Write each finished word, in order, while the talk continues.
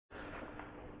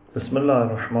بسم الله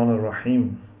الرحمن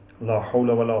الرحيم لا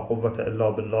حول ولا قوة إلا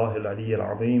بالله العلي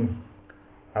العظيم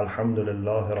الحمد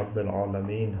لله رب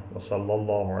العالمين وصلى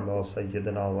الله على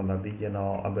سيدنا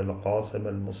ونبينا أبي القاسم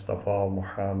المصطفى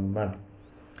محمد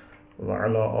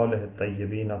وعلى آله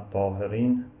الطيبين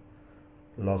الطاهرين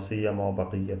لا سيما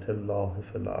بقية الله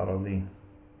في الأرضين.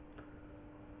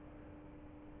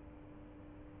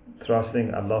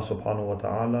 Trusting Allah subhanahu wa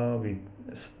ta'ala, we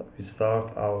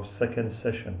start our second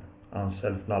session on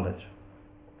self-knowledge.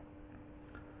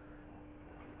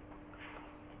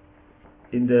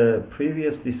 In the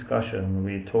previous discussion,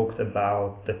 we talked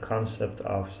about the concept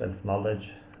of self-knowledge,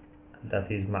 that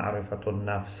is ma'rifatun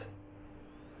nafs,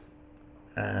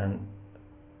 and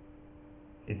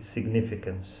its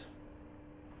significance.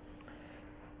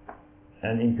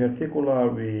 And in particular,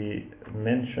 we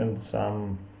mentioned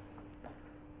some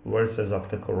verses of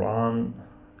the Quran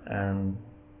and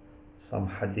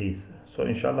some hadith. So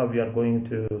inshallah, we are going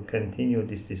to continue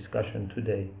this discussion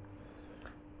today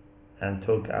and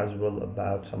talk as well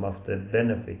about some of the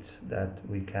benefits that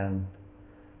we can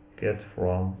get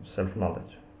from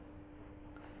self-knowledge.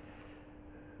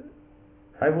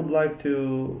 I would like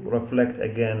to reflect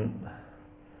again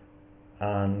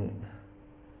on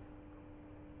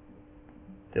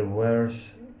the verse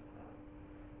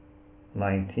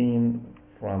 19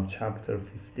 from chapter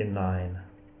 59,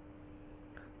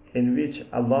 in which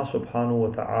Allah subhanahu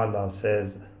wa ta'ala says,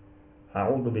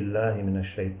 أعوذ بالله من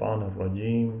الشيطان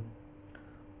الرجيم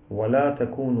ولا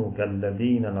تكونوا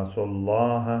كالذين نسوا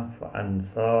الله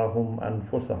فأنساهم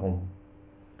أنفسهم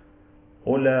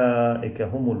أولئك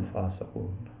هم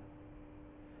الفاسقون.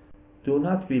 Do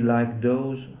not be like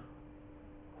those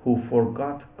who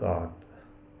forgot God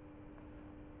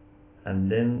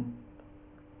and then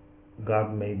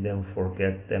God made them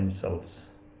forget themselves.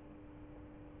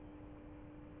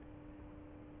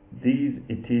 These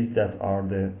it is that are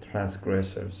the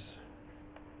transgressors.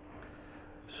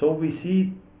 So we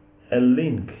see a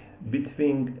link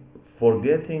between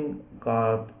forgetting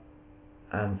God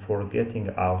and forgetting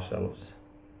ourselves.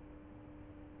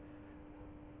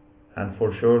 And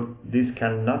for sure, this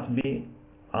cannot be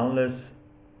unless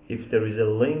if there is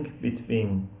a link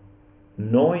between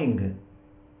knowing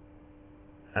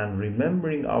and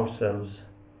remembering ourselves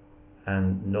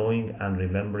and knowing and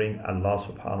remembering Allah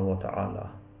subhanahu wa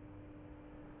ta'ala.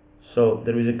 So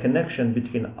there is a connection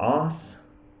between us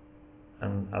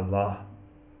and Allah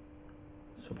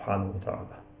subhanahu wa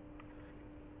ta'ala.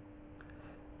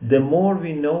 The more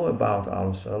we know about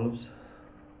ourselves,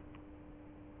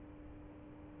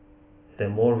 the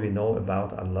more we know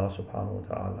about Allah subhanahu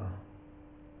wa ta'ala.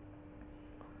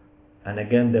 And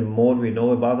again, the more we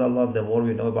know about Allah, the more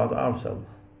we know about ourselves.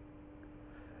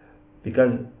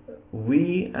 Because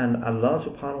we and Allah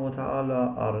subhanahu wa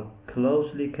ta'ala are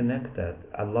closely connected.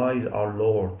 Allah is our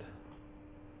Lord.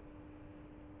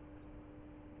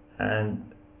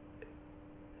 And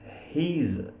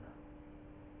His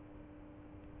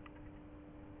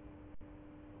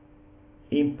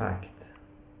impact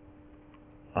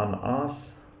on us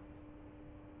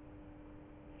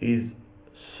is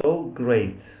so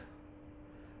great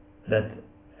that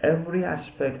every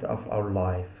aspect of our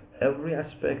life, every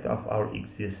aspect of our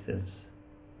existence,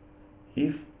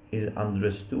 if is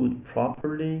understood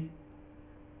properly,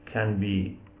 can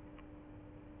be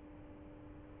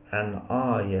an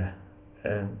ayah,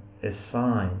 a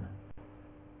sign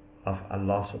of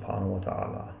Allah subhanahu wa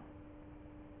ta'ala.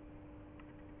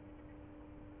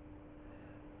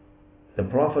 The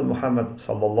Prophet Muhammad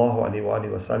sallallahu alaihi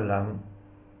wasallam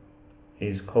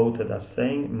is quoted as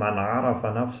saying, "Man arafa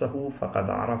nafsahu faqad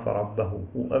arafa rabbahu."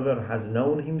 Whoever has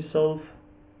known himself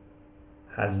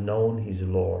has known his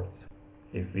Lord.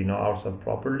 If we know ourselves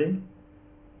properly,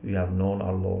 we have known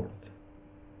our Lord.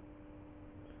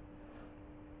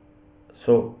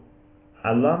 So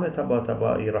Allama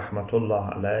Tabatabai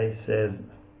rahmatullah alayhi says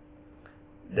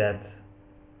that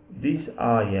this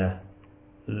ayah,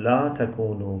 لا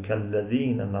تكونوا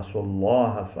كالذين نسوا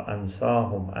الله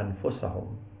فأنساهم أنفسهم,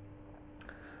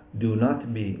 do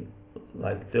not be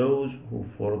like those who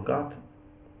forgot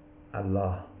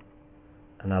Allah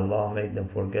and Allah made them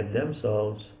forget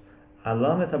themselves.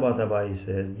 Allama Tabatabai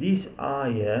says this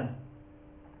ayah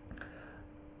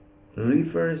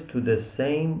refers to the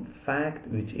same fact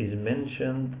which is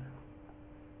mentioned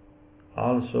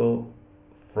also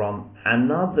from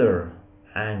another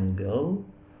angle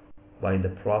by the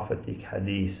prophetic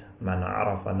hadith, "Man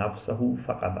arafa nafsahu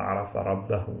faqad arafa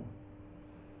rabbahu."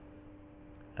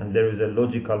 And there is a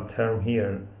logical term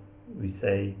here, we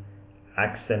say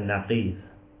aks al-naqid.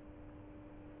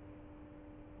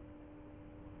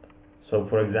 So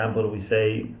for example, we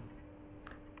say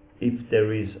if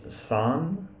there is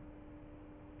sun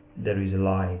there is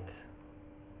light.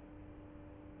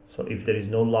 So if there is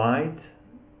no light,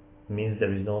 means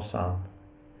there is no sun.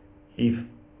 If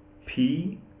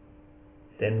P,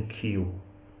 then Q.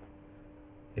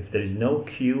 If there is no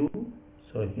Q,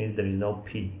 so it means there is no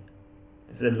P.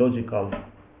 This is a logical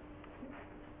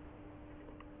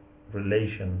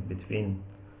relation between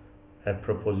a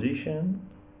proposition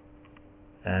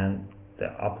and the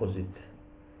opposite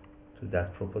to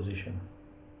that proposition.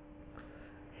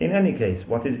 In any case,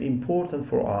 what is important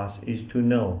for us is to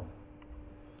know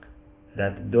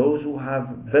that those who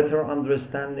have better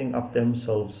understanding of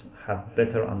themselves have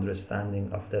better understanding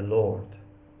of the Lord.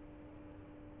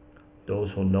 Those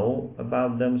who know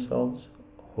about themselves,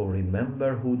 who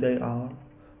remember who they are,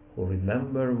 who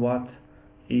remember what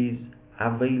is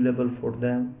available for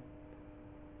them,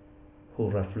 who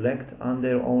reflect on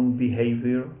their own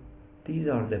behavior, these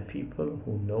are the people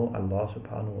who know Allah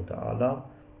subhanahu wa ta'ala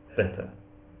better.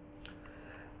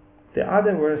 The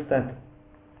other verse that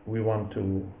we want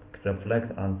to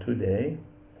reflect on today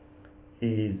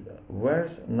is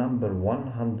verse number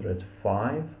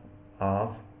 105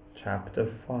 of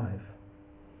chapter 5.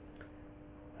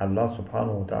 Allah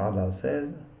subhanahu wa ta'ala says,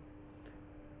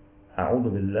 أعوذ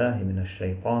بالله من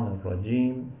الشيطان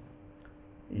الرجيم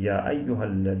يا أيها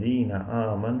الذين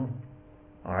آمنوا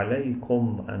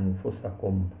عليكم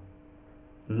أنفسكم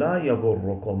لا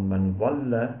يضركم من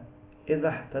ضل إذا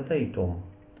اهتديتم.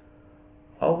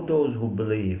 O those who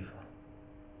believe,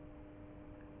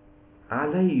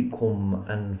 عليكم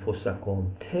أنفسكم,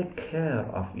 take care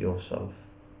of yourself,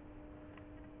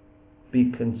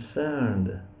 be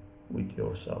concerned with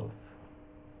yourself.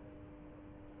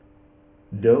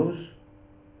 Those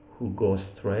who go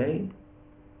astray,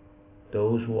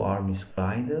 those who are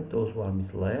misguided, those who are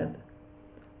misled,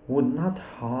 would not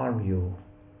harm you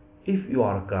if you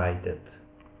are guided.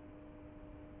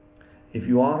 If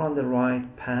you are on the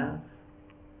right path,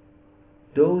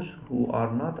 those who are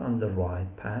not on the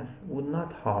right path would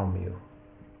not harm you.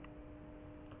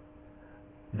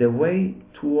 The way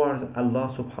towards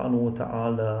Allah subhanahu wa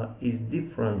ta'ala is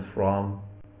different from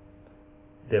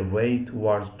the way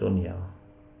towards dunya.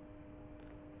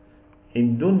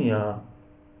 In dunya,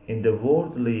 in the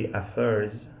worldly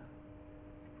affairs,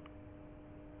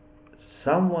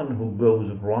 someone who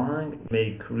goes wrong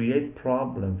may create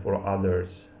problem for others.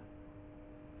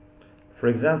 For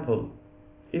example,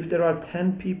 if there are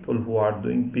 10 people who are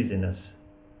doing business,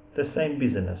 the same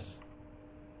business,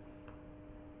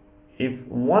 if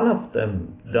one of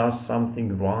them does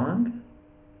something wrong,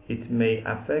 it may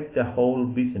affect the whole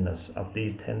business of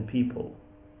these 10 people.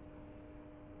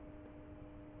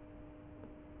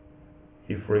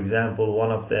 If, for example,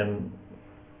 one of them,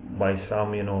 by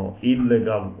some,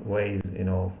 illegal ways,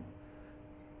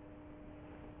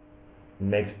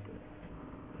 makes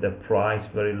the price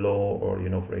very low, or,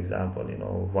 for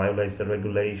example, violates the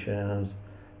regulations,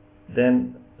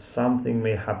 then something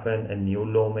may happen, a new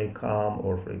law may come,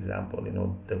 or, for example,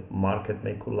 the market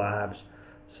may collapse.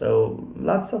 So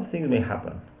lots of things may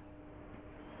happen.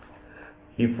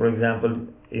 If, for example,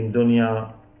 in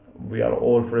dunya, we are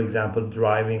all, for example,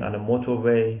 driving on a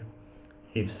motorway.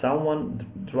 If someone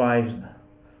drives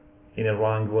in a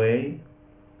wrong way,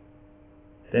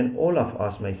 then all of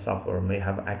us may suffer, may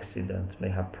have accidents, may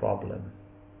have problems.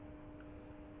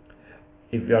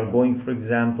 If we are going, for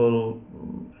example,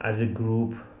 as a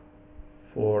group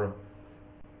for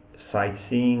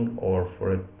sightseeing, or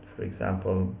for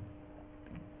example,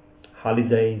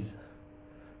 holidays,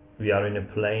 we are in a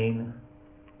plane.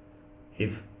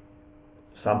 If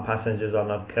some passengers are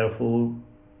not careful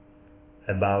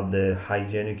about the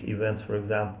hygienic events, for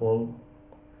example,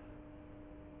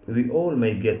 we all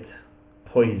may get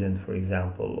poisoned, for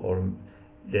example, or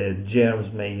the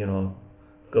germs may,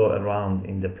 go around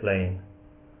in the plane.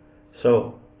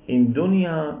 So in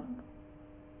dunya,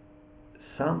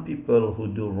 some people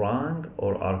who do wrong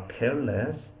or are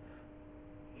careless,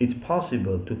 it's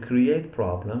possible to create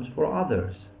problems for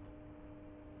others.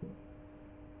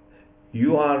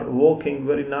 You are walking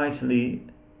very nicely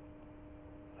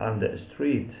on the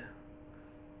street,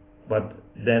 but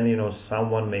then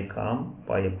someone may come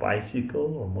by a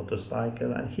bicycle or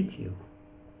motorcycle and hit you.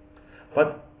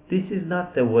 But this is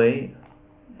not the way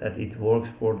that it works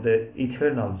for the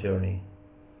eternal journey.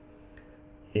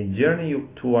 In journey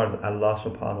towards Allah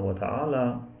subhanahu wa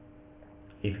ta'ala,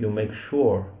 if you make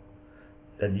sure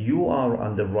that you are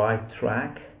on the right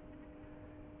track,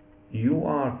 you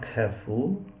are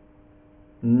careful,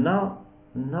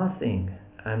 nothing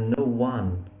and no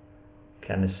one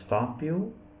can stop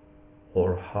you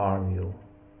or harm you.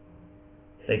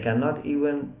 They cannot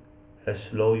even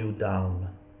slow you down.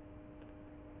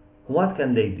 What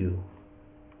can they do?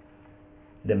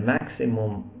 the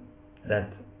maximum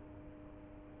that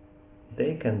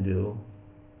they can do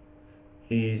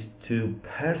is to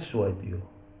persuade you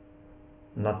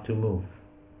not to move,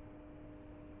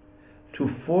 to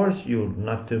force you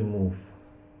not to move,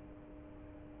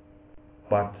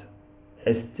 but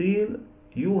still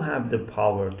you have the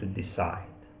power to decide.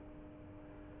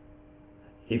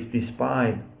 If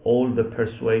despite all the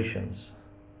persuasions,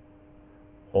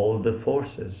 all the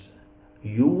forces,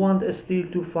 you want still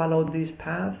to follow this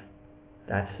path,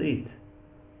 that's it.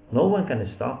 No one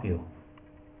can stop you.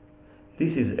 This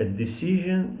is a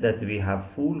decision that we have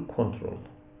full control.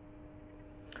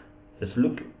 Let's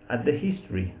look at the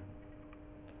history.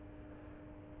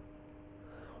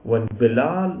 When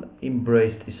Bilal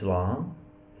embraced Islam,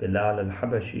 Bilal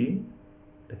al-Habashi,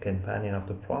 the companion of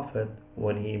the Prophet,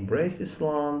 when he embraced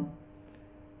Islam,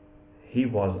 he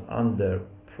was under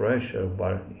pressure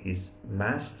by his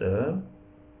master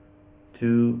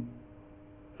to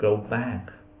go back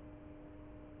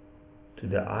to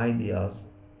the ideas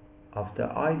of the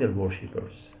idol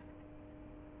worshippers.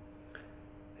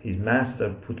 His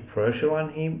master put pressure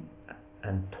on him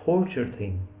and tortured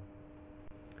him.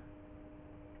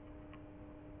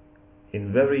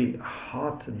 In very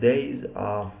hot days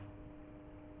of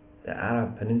the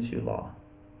Arab Peninsula,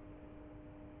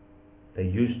 they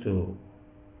used to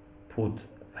put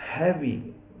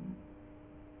heavy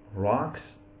rocks,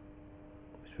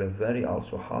 which were very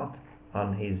also hot,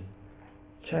 on his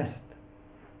chest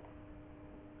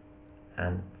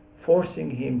and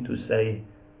forcing him to say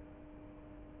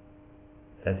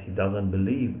that he doesn't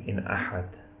believe in Ahad,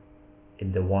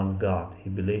 in the one God. He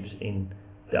believes in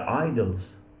the idols.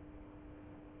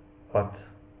 But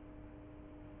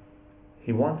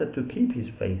he wanted to keep his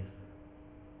faith.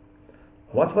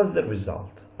 What was the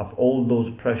result of all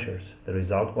those pressures? The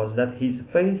result was that his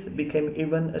faith became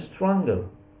even stronger.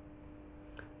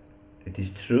 It is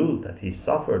true that he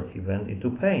suffered, he went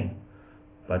into pain,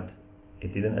 but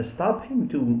it didn't stop him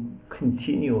to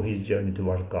continue his journey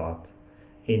towards God.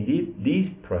 Indeed, these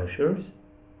pressures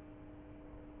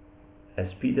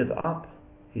speeded up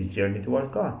his journey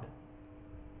towards God.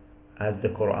 As the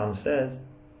Quran says,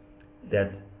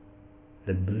 that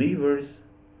the believers,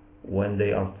 when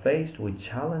they are faced with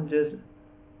challenges,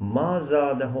 مَا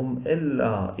زَادَهُمْ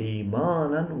إِلَّا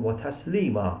إِيمَانًا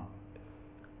وَتَسْلِيمًا,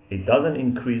 it doesn't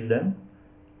increase them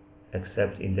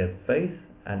except in their faith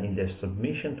and in their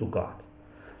submission to God.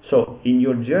 So in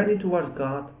your journey towards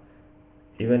God,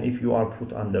 even if you are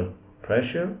put under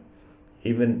pressure,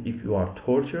 even if you are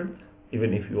tortured,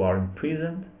 even if you are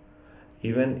imprisoned,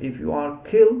 even if you are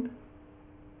killed,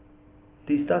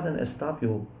 this doesn't stop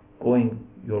you going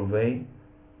your way.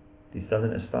 This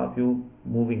doesn't stop you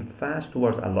moving fast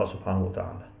towards Allah subhanahu wa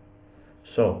ta'ala.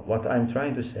 So what I'm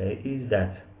trying to say is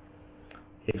that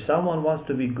if someone wants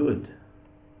to be good,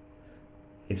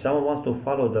 if someone wants to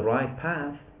follow the right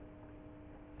path,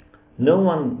 no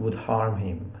one would harm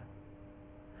him.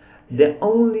 The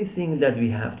only thing that we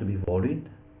have to be worried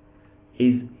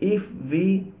is if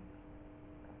we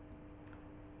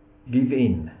give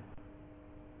in.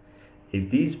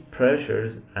 If these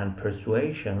pressures and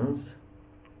persuasions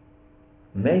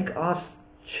make us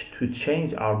to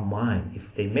change our mind, if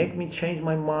they make me change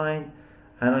my mind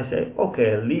and I say,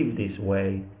 okay, I'll leave this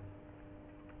way,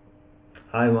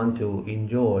 I want to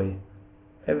enjoy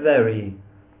a very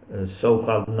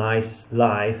so-called nice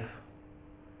life,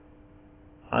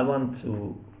 I want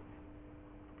to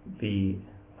be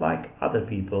like other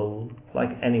people, like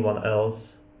anyone else,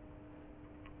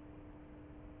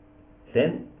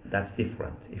 then that's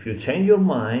different. If you change your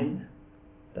mind,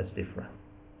 that's different.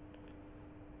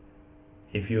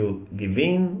 If you give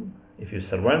in, if you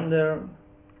surrender,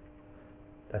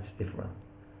 that's different.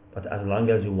 But as long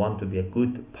as you want to be a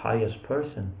good, pious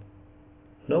person,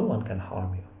 no one can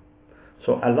harm you.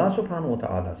 So Allah subhanahu wa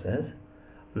ta'ala says,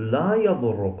 لا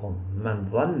يضركم من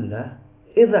ضل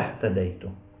إذا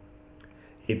اهتديتم.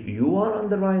 If you are on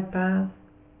the right path,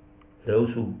 those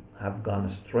who have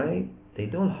gone astray, they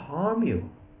don't harm you.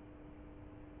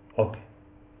 Okay.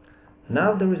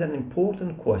 Now there is an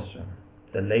important question.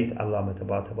 The late Allama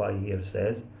Tabatabai here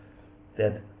says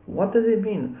that what does it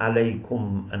mean?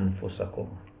 Alaykum anfusakum.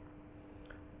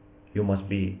 You must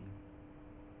be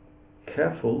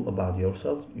careful about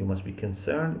yourselves. You must be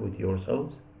concerned with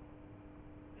yourselves.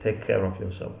 Take care of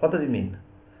yourself. What does it mean?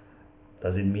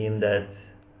 Does it mean that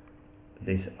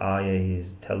this ayah is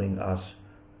telling us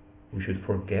we should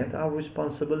forget our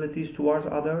responsibilities towards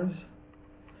others?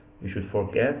 We should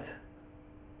forget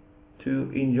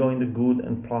to enjoy the good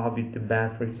and prohibit the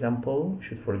bad, for example? We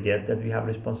should forget that we have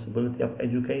responsibility of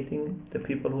educating the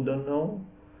people who don't know?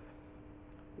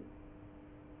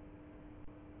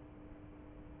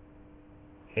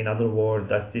 In other words,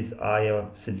 does this ayah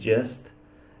suggest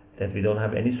that we don't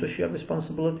have any social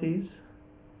responsibilities?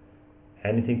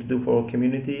 Anything to do for our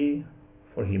community,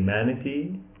 for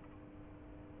humanity?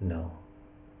 No.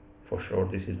 For sure,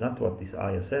 this is not what this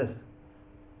ayah says.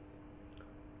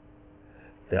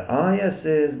 The ayah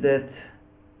says that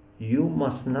you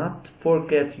must not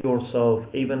forget yourself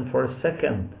even for a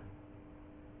second.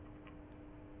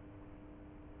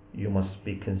 You must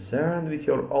be concerned with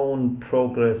your own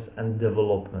progress and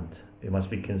development. You must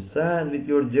be concerned with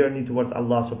your journey towards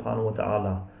Allah subhanahu wa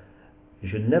ta'ala. You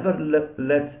should never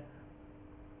let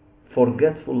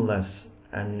forgetfulness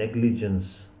and negligence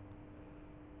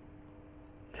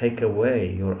take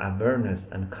away your awareness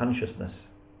and consciousness.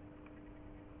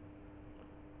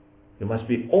 You must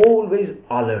be always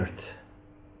alert.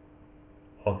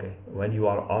 Okay, when you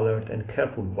are alert and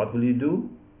careful, what will you do?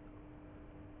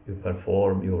 You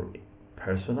perform your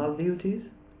personal duties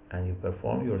and you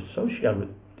perform your social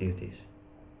duties.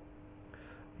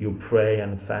 You pray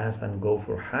and fast and go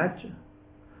for Hajj.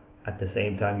 At the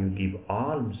same time you give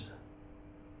alms.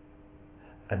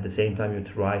 At the same time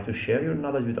you try to share your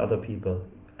knowledge with other people.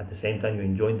 At the same time you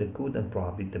enjoy the good and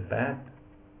prohibit the bad.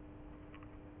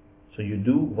 So you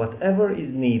do whatever is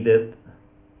needed,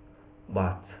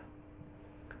 but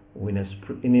in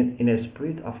a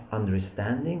spirit of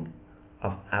understanding,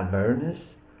 of awareness,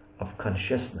 of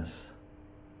consciousness.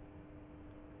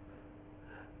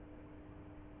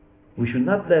 We should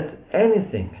not let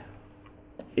anything,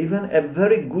 even a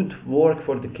very good work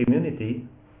for the community,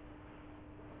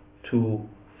 to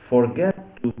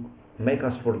make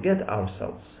us forget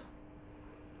ourselves.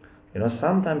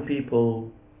 Sometimes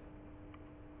people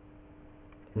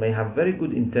may have very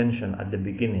good intention at the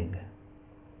beginning,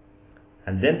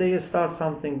 and then they start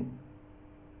something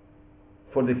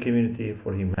for the community,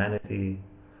 for humanity,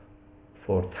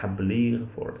 for tabligh,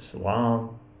 for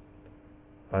Islam,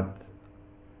 but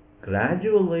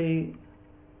gradually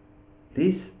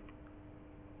this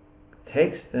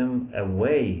takes them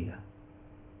away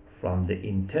from the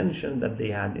intention that they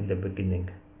had in the beginning,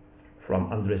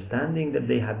 from understanding that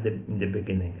they had in the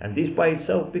beginning, and this by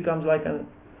itself becomes like an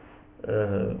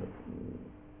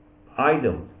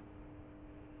idol.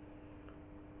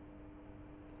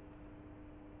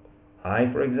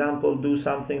 I, for example, do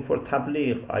something for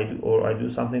tabligh, I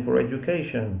do something for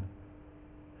education,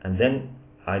 and then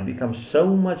I become so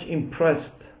much impressed.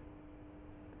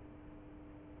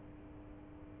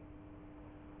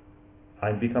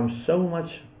 I become so much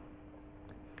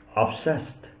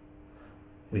obsessed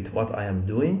with what I am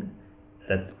doing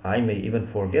that I may even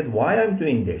forget why I'm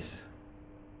doing this.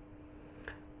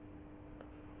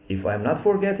 If I'm not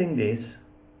forgetting this,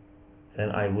 then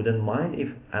I wouldn't mind if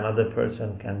another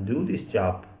person can do this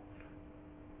job.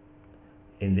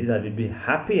 Indeed, I would be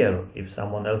happier if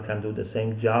someone else can do the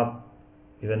same job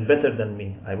even better than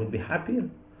me. I would be happier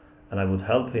and I would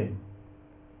help him.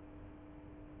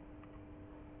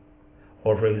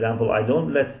 Or for example, I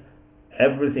don't let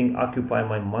everything occupy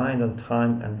my mind and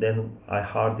time, and then I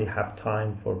hardly have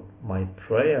time for my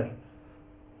prayer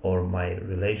or my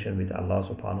relation with Allah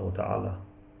subhanahu wa ta'ala.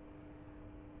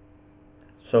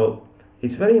 So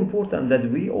it's very important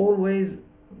that we always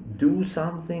do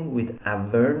something with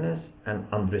awareness and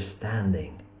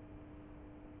understanding.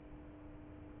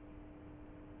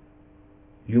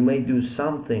 You may do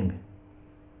something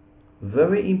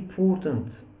very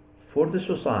important for the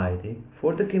society,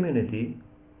 for the community.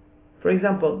 For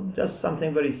example, just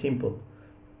something very simple.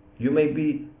 You may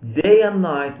be day and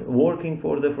night working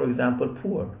for the, for example,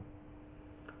 poor,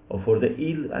 or for the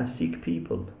ill and sick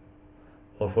people,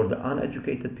 or for the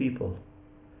uneducated people.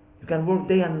 You can work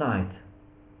day and night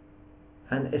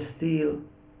and still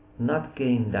not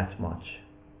gain that much.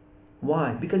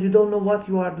 Why? Because you don't know what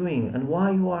you are doing and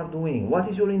why you are doing. What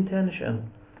is your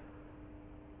intention?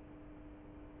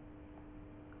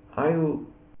 Are you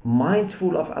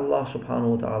mindful of Allah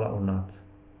subhanahu wa ta'ala or not?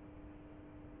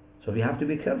 So we have to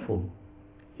be careful.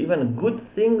 Even good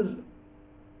things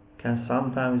can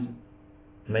sometimes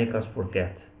make us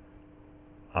forget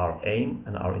our aim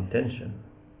and our intention.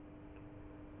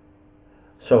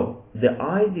 So the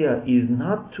idea is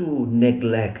not to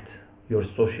neglect your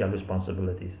social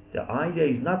responsibilities. The idea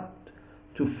is not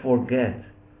to forget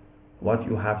what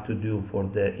you have to do for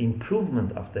the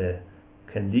improvement of the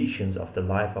conditions of the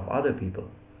life of other people.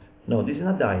 No, this is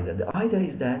not the idea. The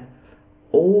idea is that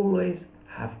always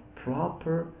have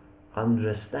proper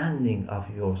understanding of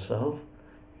yourself,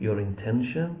 your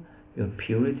intention, your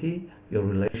purity, your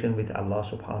relation with Allah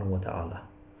subhanahu wa ta'ala.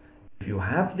 If you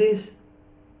have this,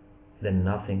 then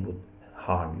nothing would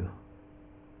harm you.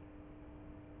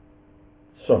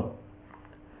 So,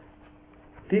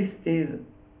 this is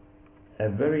a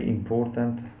very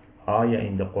important ayah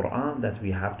in the Quran that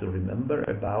we have to remember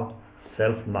about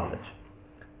self-knowledge.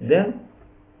 Then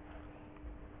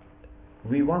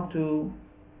we want to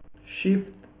shift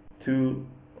to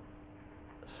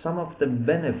some of the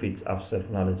benefits of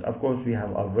self-knowledge. Of course, we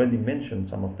have already mentioned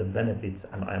some of the benefits,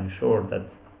 and I'm sure that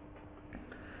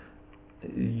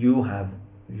you have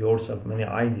yourself many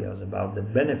ideas about the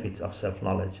benefits of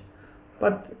self-knowledge.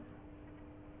 But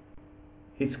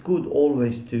it's good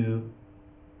always to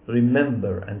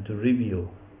remember and to review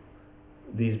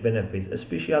these benefits.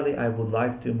 Especially, I would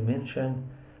like to mention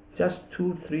just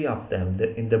 2-3 of them.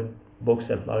 In the book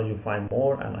Self-Knowledge you find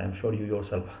more, and I'm sure you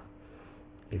yourself,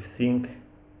 if think,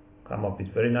 come up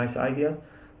with very nice ideas.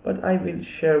 But I will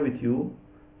share with you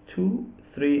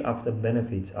 2-3 of the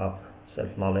benefits of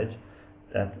self-knowledge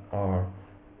that are,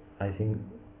 I think,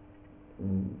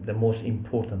 the most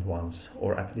important ones,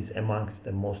 or at least amongst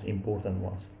the most important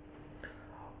ones.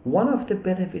 One of the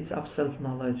benefits of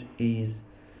self-knowledge is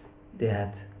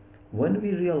that when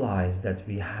we realize that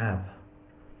we have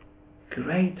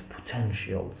great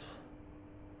potentials,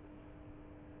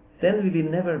 then we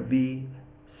will never be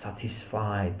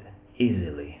satisfied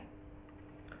easily.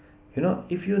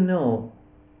 If you know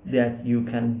that you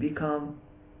can become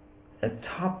a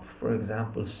top, for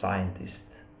example, scientist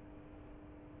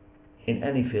in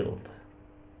any field,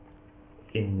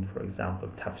 in, for example,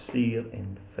 tafsir,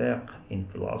 in fiqh, in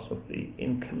philosophy,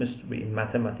 in chemistry, in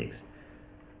mathematics,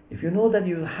 if you know that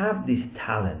you have this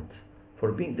talent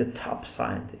for being the top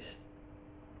scientist,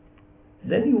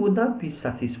 then you would not be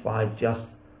satisfied just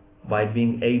by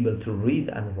being able to read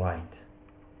and write.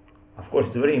 Of course,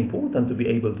 it's very important to be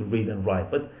able to read and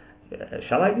write, but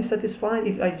shall I be satisfied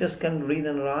if I just can read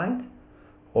and write?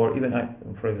 Or even,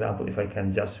 for example, if I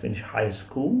can just finish high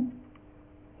school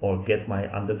or get my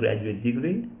undergraduate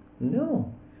degree?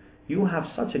 No. You have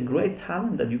such a great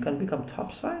talent that you can become top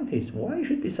scientist. Why you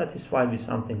should be satisfied with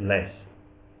something less?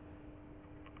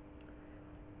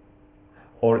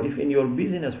 Or if in your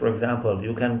business, for example,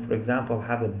 you can, for example,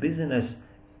 have a business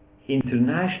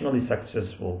internationally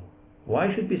successful,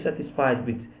 why should you be satisfied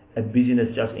with a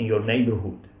business just in your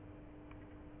neighborhood?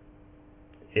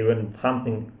 Even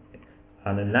something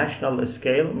on a national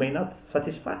scale may not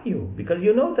satisfy you, because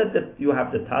you know that you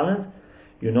have the talent,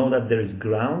 you know that there is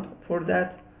ground for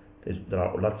that, there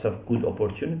are lots of good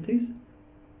opportunities,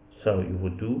 so you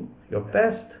would do your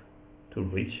best to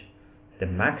reach the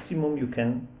maximum you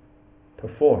can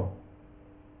perform.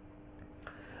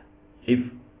 If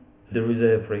there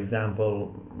is for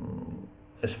example,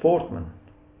 a sportsman,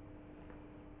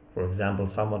 for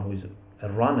example, someone who is a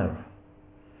runner,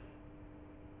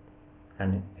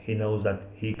 and he knows that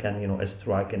he can,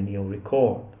 strike a new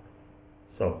record.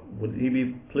 So would he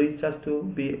be pleased just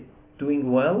to be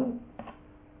doing well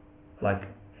like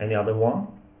any other one?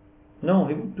 No,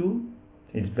 he would do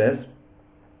his best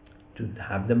to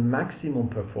have the maximum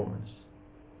performance.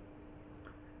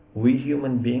 We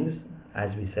human beings,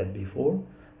 as we said before,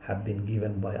 have been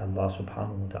given by Allah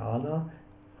subhanahu wa ta'ala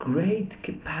great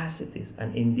capacities,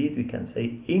 and indeed we can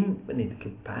say infinite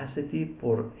capacity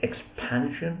for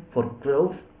expansion, for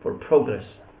growth, for progress.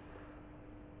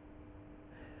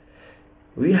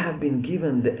 We have been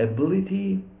given the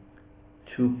ability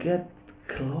to get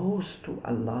close to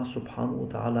Allah subhanahu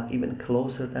wa ta'ala, even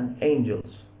closer than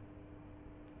angels.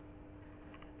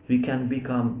 We can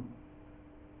become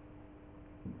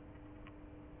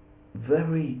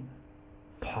very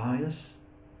pious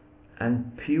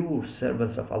and pure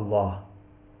servants of Allah,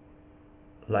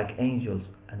 like angels,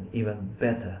 and even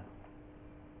better.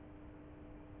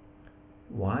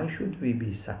 Why should we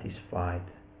be satisfied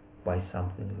by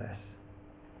something less?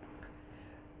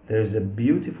 There is a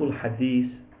beautiful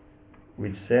hadith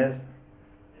which says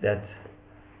that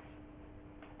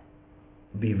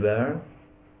beware,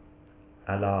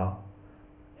 Allah,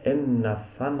 inna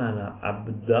thamana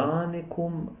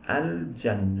abdanikum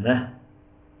al-jannah.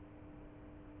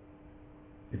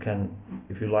 You can,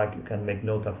 if you like, you can make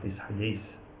note of this hadith.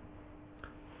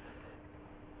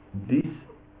 This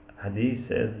hadith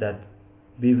says that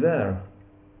beware,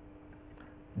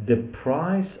 the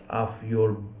price of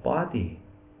your body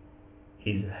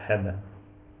is heaven.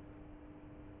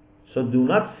 So do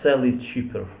not sell it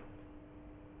cheaper.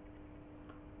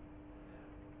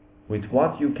 With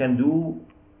what you can do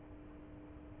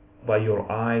by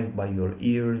your eyes, by your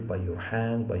ears, by your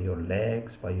hands, by your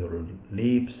legs, by your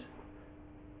lips,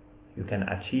 you can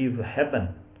achieve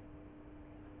heaven.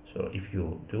 So if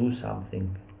you do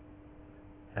something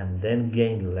and then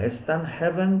gain less than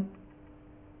heaven,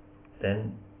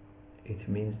 then it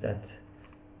means that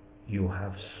you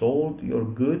have sold your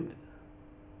good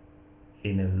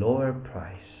in a lower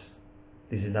price.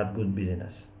 This is not good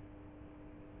business.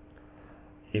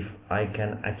 If I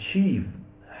can achieve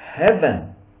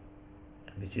heaven,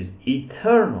 which is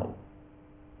eternal,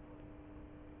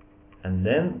 and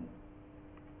then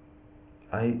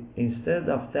instead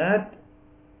of that,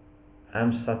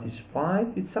 I'm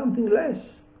satisfied with something less.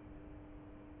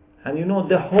 And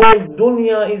the whole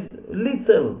dunya is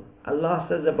little. Allah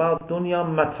says about dunya,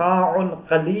 mata'un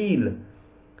qaleel,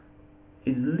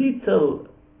 is little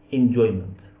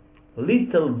enjoyment,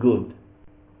 little good.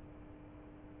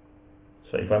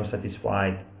 So if I'm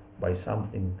satisfied by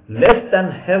something less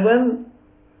than heaven,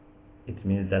 it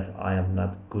means that I am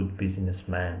not good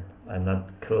businessman. I'm not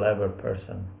clever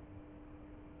person.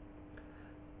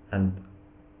 And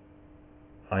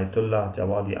Ayatollah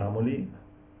Jawadi Amuli,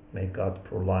 may God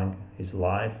prolong his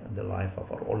life and the life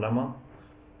of our ulama,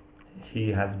 he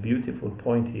has beautiful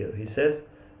point here. He says,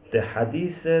 the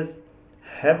hadith says,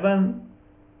 heaven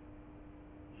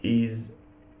is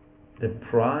the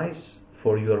price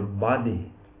for your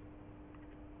body.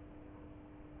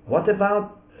 What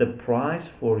about the price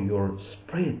for your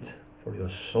spirit, for your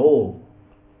soul?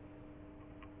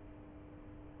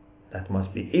 That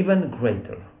must be even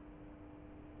greater.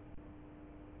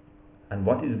 And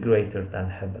what is greater than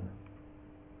heaven?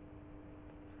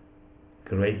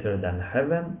 Greater than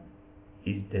heaven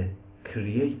is the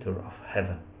creator of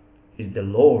heaven, is the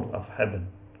Lord of heaven.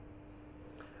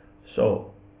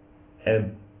 So,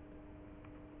 a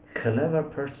clever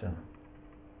person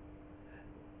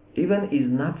even is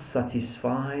not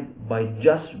satisfied by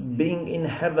just being in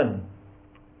heaven.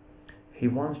 He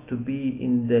wants to be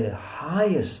in the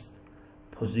highest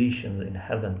position in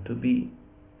heaven, to be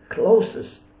closest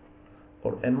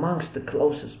or amongst the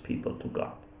closest people to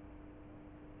God.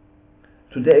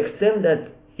 To the extent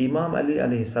that Imam Ali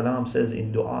alayhi salam says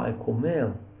in Dua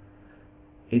Kumail,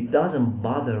 it doesn't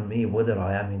bother me whether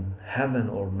I am in heaven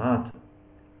or not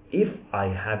if I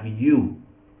have you.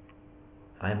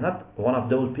 I am not one of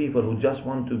those people who just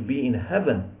want to be in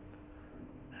heaven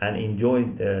and enjoy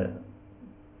the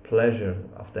pleasure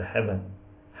of the heaven,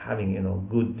 having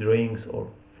good drinks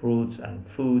or fruits and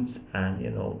foods and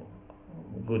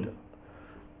good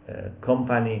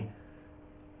company.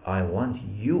 I want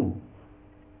you.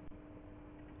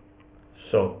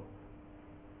 So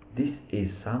this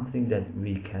is something that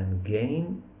we can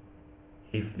gain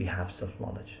if we have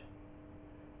self-knowledge.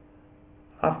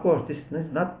 Of course, this is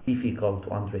not difficult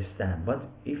to understand, but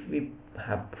if we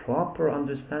have proper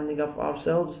understanding of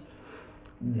ourselves,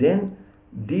 then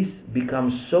this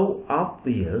becomes so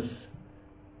obvious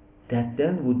that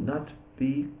then would not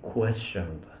be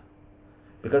questioned.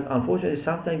 Because unfortunately,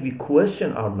 sometimes we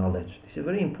question our knowledge. This is a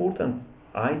very important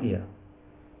idea.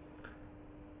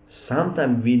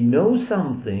 Sometimes we know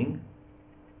something,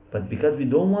 but because we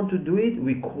don't want to do it,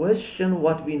 we question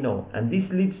what we know. And this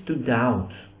leads to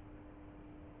doubt.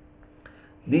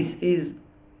 This is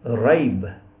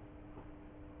raib,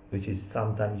 which is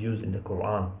sometimes used in the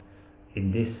Quran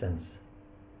in this sense.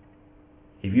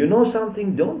 If you know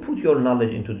something, don't put your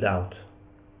knowledge into doubt.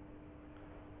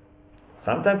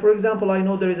 Sometimes, for example, I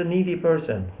know there is a needy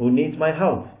person who needs my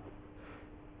help.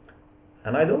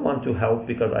 And I don't want to help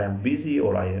because I am busy,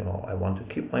 or I want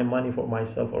to keep my money for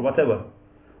myself or whatever.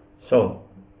 So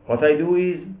what I do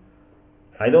is,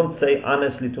 I don't say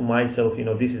honestly to myself,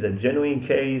 this is a genuine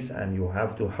case and you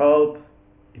have to help.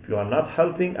 If you are not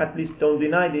helping, at least don't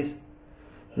deny this.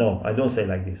 No, I don't say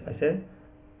like this. I say,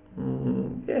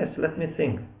 yes, let me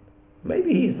think.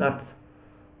 Maybe he's not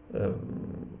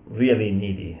really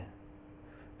needy.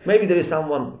 Maybe there is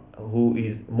someone who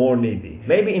is more needy.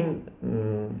 Maybe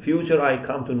in future I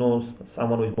come to know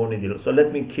someone who is more needy. So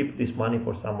let me keep this money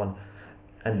for someone.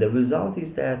 And the result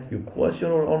is that you question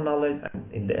your own knowledge,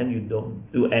 and in the end you don't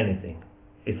do anything.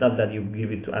 It's not that you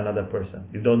give it to another person.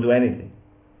 You don't do anything.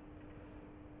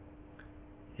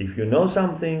 If you know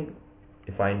something,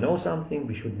 if I know something,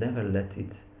 we should never let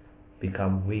it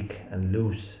become weak and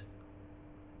loose.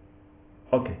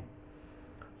 Okay.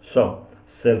 So,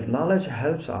 self-knowledge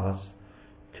helps us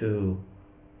to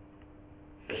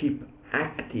keep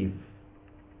active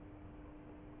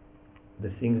the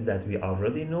things that we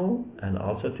already know, and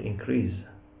also to increase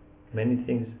many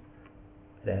things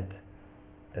that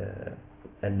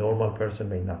a normal person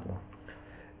may not know.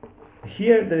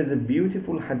 Here there is a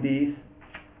beautiful hadith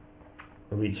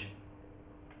which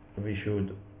we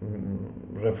should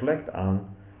reflect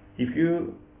on. If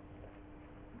you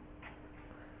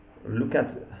look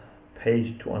at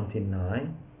page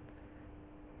 29,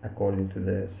 according to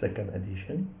the second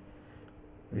edition,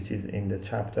 which is in the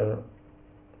chapter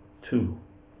 2,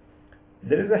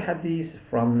 There is a hadith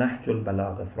from Nahjul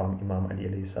Balagha from Imam Ali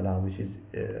alayhi salam, which is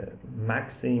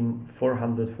Maxim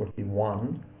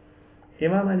 441.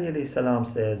 Imam Ali alayhi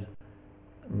salam says,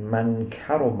 "Man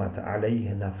karumat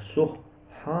alayhi nafsuh,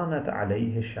 hanat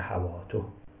alayhi shahawatuh."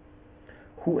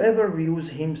 Whoever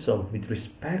views himself with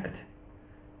respect,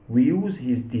 views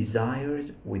his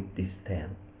desires with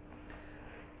disdain.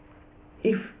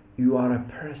 If you are a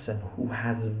person who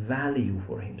has value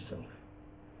for himself,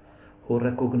 who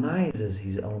recognizes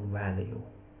his own value,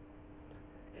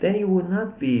 then you will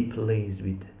not be pleased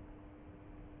with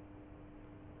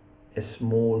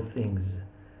small things,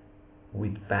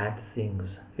 with bad things.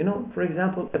 You know, for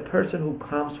example, a person who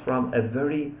comes from a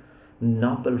very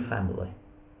noble family,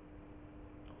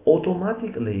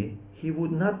 automatically he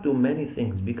would not do many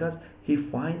things because he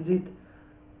finds it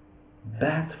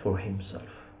bad for himself,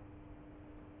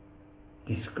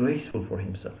 disgraceful for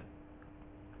himself.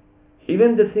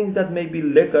 Even the things that may be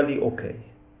legally okay,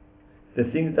 the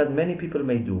things that many people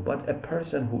may do, but a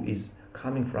person who is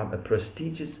coming from a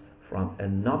prestigious, from a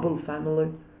noble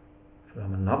family,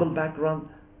 from a noble background,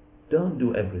 doesn't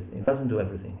do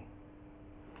everything.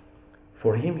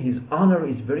 For him, his honor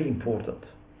is very important.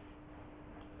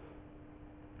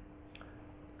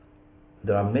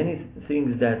 There are many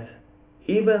things that,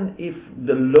 even if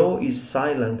the law is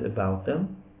silent about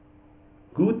them,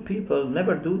 good people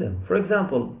never do them. For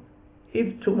example,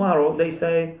 if tomorrow they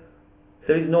say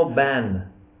there is no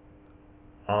ban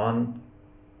on,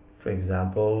 for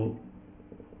example,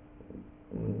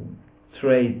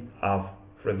 trade of,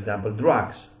 for example,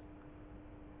 drugs,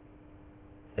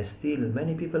 still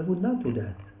many people would not do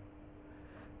that.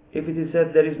 If it is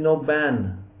said there is no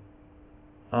ban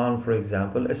on, for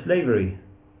example, slavery,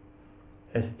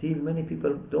 still many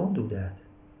people don't do that.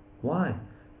 Why?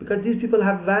 Because these people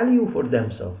have value for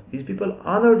themselves. These people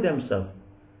honor themselves.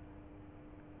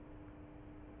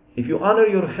 If you honor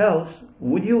your health,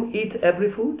 would you eat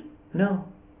every food? No.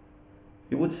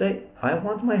 You would say, I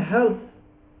want my health.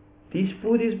 This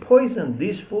food is poison.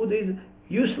 This food is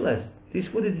useless. This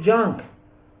food is junk.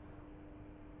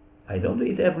 I don't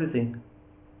eat everything.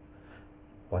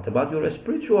 What about your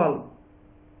spiritual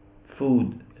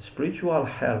food, spiritual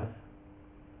health?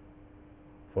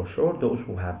 For sure, those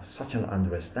who have such an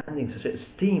understanding, such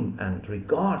esteem and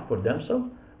regard for themselves,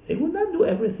 they would not do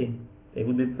everything. They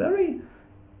would be very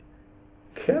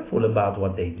careful about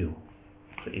what they do.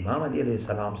 So Imam Ali alayhi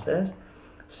salam says,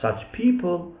 such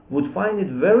people would find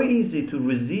it very easy to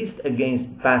resist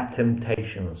against bad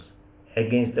temptations,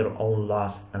 against their own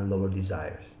lust and lower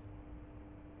desires.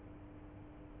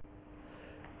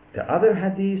 The other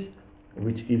hadith,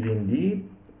 which is indeed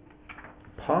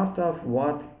part of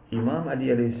what Imam Ali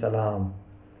alayhi salam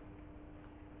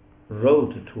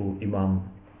wrote to Imam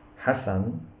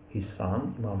Hassan, his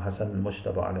son, Imam Hassan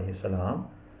al-Mujtaba alayhi salam,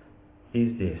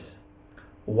 is this: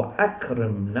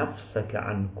 وَأَكْرِمْ نَفْسَكَ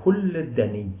عَنْ كُلِّ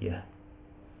الدَّنِيَّةِ.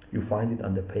 You find it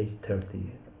on the page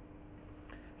 30.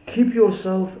 Keep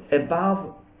yourself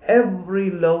above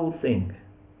every low thing.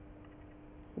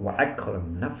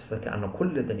 وَأَكْرِمْ نَفْسَكَ عَنْ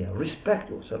كُلِّ الدَّنِيَّةِ. Respect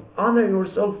yourself, honor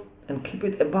yourself, and keep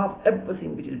it above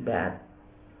everything which is bad.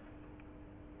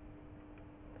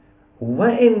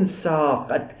 وَإِنْ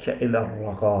سَاقَتْكَ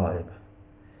إِلَى الرَّغَائِبِ.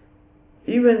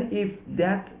 Even if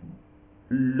that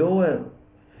lower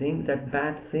thing, that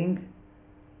bad thing,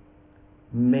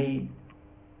 may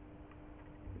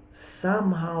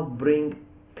somehow bring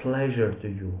pleasure to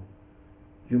you.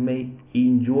 You may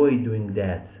enjoy doing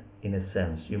that in a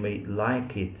sense. You may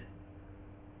like it.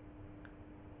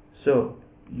 So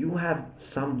you have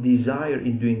some desire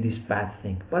in doing this bad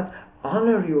thing, but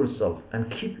honor yourself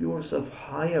and keep yourself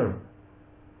higher.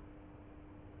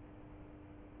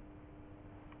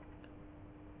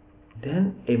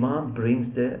 Then Imam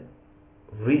brings the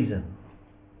reason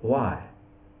why.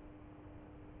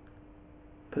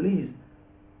 Please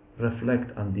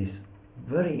reflect on this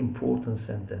very important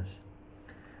sentence.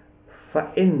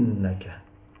 فَإِنَّكَ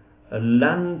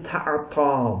لَن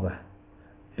تَعْطَابَ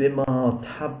بِمَا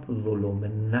تَبْذُلُ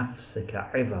مِن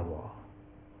نَفْسِكَ عِوَضًا.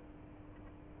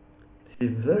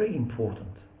 This is very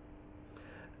important.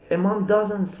 Imam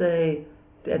doesn't say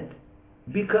that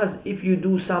because if you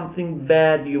do something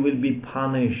bad you will be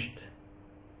punished,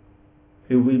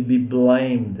 you will be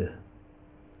blamed,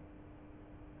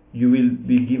 you will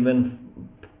be given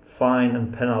fine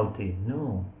and penalty.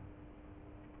 No.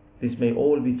 This may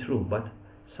all be true, but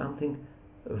something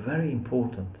very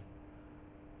important.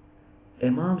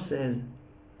 Imam says,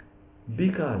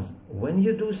 because when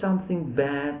you do something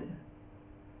bad,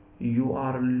 you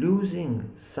are losing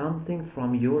something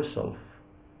from yourself.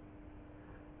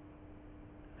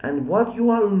 And what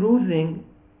you are losing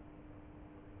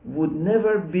would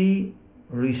never be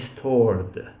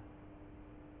restored.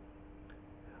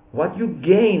 What you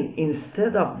gain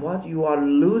instead of what you are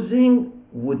losing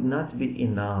would not be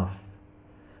enough.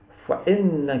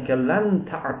 فَإِنَّكَ لَن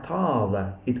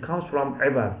تَعْتَاضَ. It comes from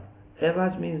عِوَض.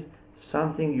 عِوَض means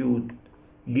something you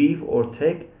give or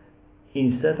take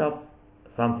instead of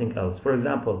something else. For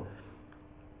example,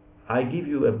 I give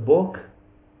you a book,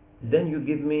 then you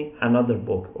give me another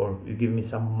book, or you give me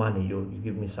some money, you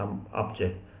give me some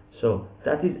object. So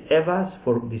that is ewas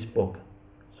for this book.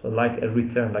 So like a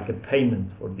return, like a payment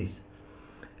for this.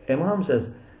 Imam says,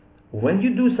 when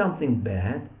you do something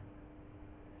bad,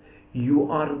 you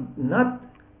are not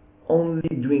only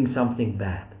doing something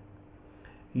bad,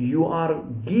 you are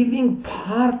giving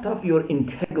part of your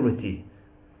integrity,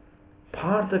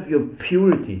 part of your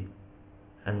purity,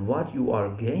 and what you are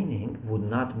gaining would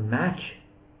not match.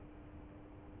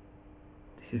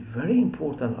 This is very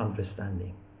important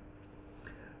understanding.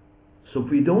 So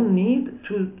we don't need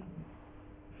to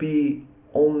be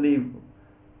only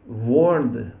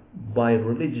warned by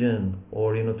religion,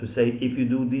 or to say, if you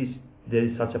do this, there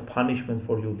is such a punishment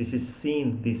for you. This is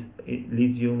sin. This it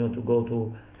leads you, to go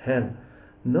to hell.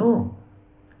 No.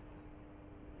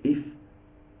 If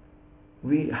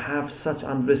we have such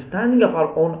understanding of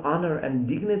our own honor and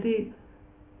dignity,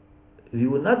 we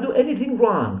will not do anything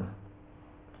wrong.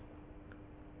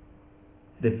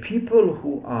 The people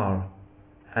who are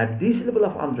at this level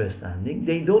of understanding,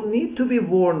 they don't need to be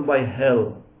warned by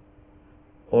hell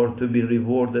or to be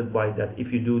rewarded by that.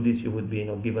 If you do this, you would be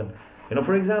given.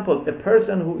 For example, a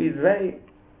person who is very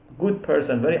good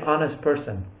person, very honest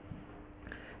person,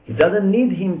 it doesn't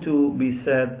need him to be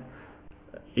said,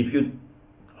 if you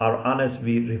are honest,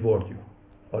 we reward you,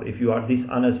 or if you are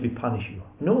dishonest, we punish you.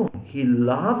 No, he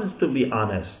loves to be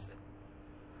honest.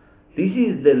 This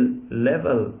is the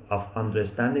level of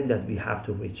understanding that we have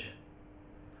to reach.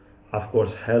 Of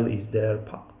course, hell is there,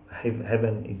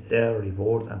 heaven is there,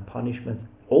 reward and punishment,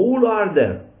 all are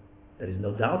there. There is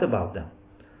no doubt about them.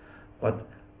 But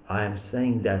I am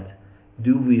saying that,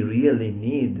 do we really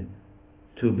need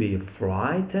to be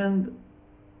frightened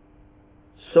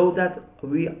so that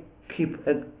we keep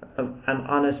an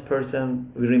honest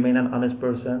person, we remain an honest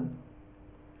person?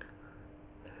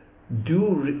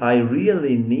 Do I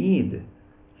really need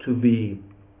to be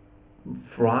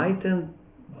frightened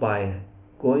by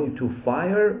going to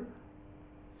fire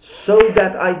so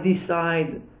that I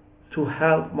decide to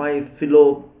help my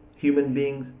fellow human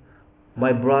beings,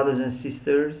 my brothers and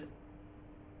sisters?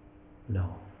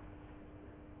 No.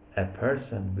 A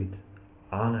person with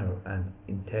honor and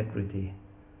integrity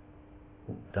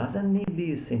doesn't need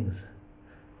these things.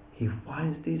 He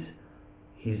finds this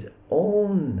his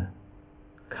own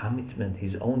commitment,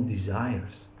 his own desires.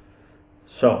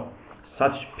 So,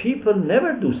 such people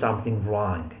never do something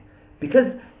wrong because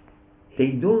they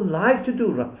don't like to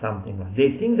do something wrong.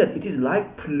 They think that it is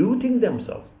like polluting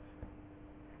themselves.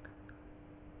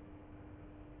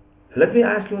 Let me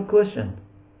ask you a question.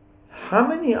 How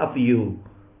many of you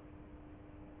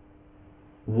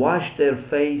wash their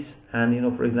face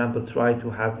and, for example, try to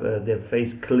have their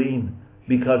face clean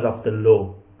because of the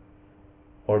law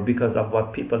or because of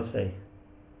what people say?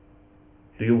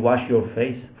 Do you wash your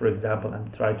face, for example,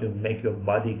 and try to make your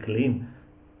body clean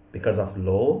because of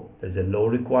law? There's a law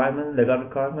requirement, legal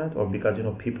requirement, or because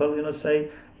people say,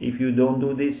 if you don't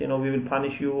do this, we will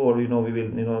punish you, or we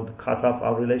will cut off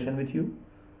our relation with you.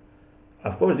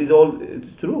 Of course,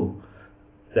 it's true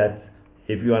that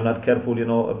if you are not careful,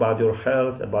 about your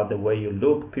health, about the way you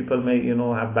look, people may,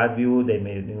 have bad view. They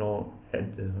may,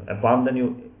 abandon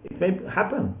you. It may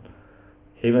happen.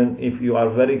 Even if you are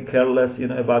very careless,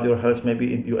 about your health,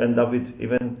 maybe you end up with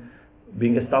even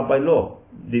being stopped by law.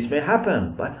 This may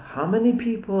happen. But how many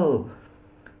people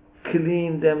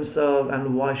clean themselves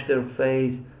and wash their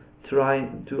face,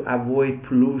 trying to avoid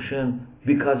pollution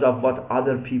because of what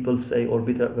other people say or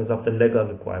because of the legal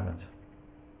requirements?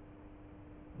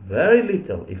 Very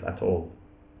little, if at all.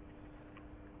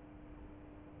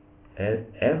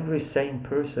 Every sane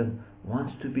person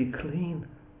wants to be clean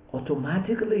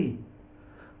automatically,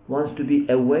 wants to be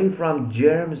away from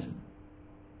germs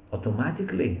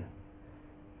automatically.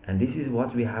 And this is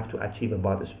what we have to achieve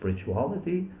about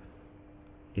spirituality.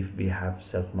 If we have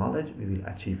self-knowledge, we will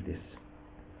achieve this.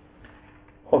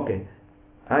 Okay,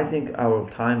 I think our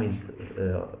time is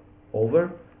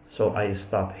over, so I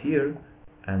stop here,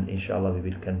 and inshallah we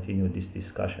will continue this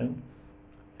discussion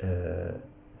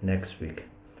next week.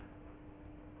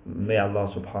 May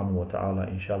Allah subhanahu wa ta'ala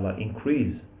inshallah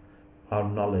increase our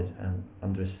knowledge and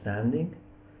understanding,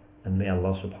 and may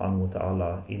Allah subhanahu wa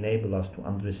ta'ala enable us to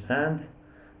understand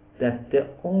that the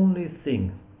only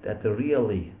thing that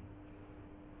really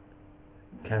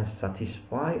can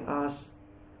satisfy us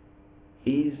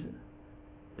is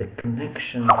the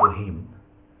connection to Him.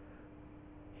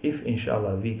 If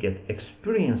inshallah we get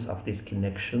experience of this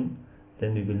connection,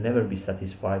 then we will never be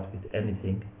satisfied with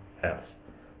anything else.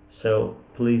 So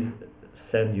please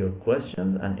send your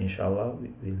questions, and inshallah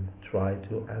we will try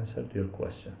to answer your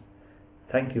questions.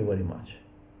 Thank you very much.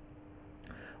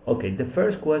 Okay, the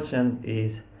first question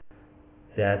is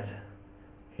that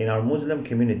in our Muslim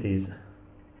communities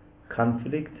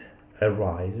conflicts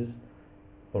arise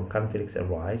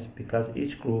because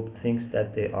each group thinks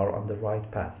that they are on the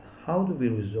right path. How do we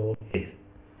resolve it?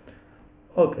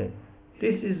 Okay,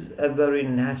 this is a very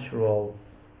natural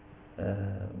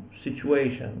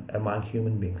situation among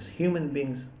human beings. Human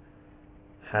beings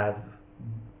have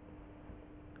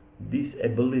this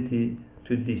ability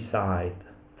to decide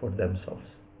for themselves.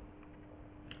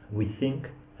 We think,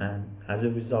 and as a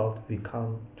result we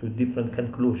come to different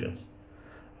conclusions.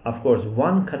 Of course,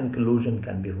 one conclusion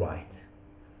can be right.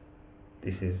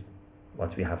 This is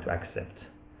what we have to accept.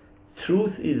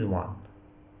 Truth is one,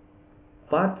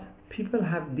 but people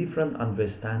have different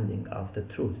understanding of the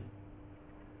truth.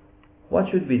 What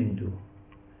should we do?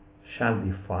 Shall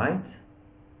we fight?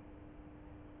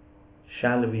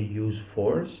 Shall we use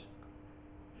force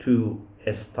to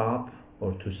stop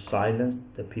or to silence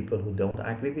the people who don't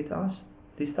agree with us?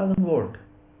 This doesn't work.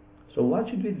 So what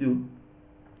should we do?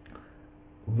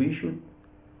 We should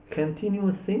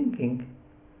continue thinking.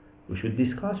 We should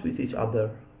discuss with each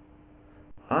other.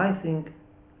 I think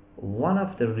one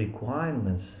of the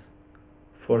requirements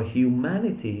for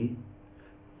humanity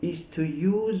is to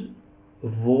use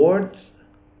words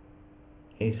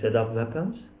instead of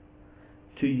weapons,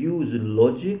 to use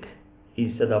logic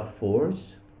instead of force,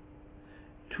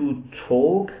 to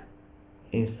talk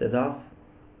instead of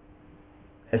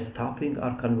stopping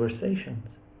our conversations.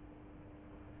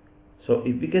 So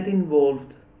if we get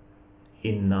involved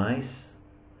in nice,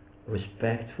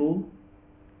 respectful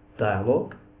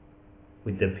dialogue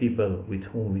with the people with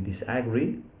whom we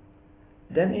disagree,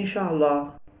 then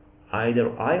inshallah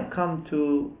either I come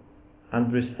to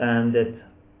understand that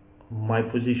my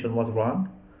position was wrong,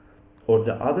 or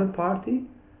the other party,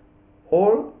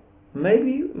 or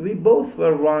maybe we both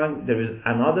were wrong. There is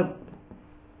another,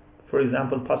 for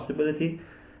example, possibility.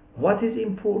 What is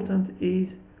important is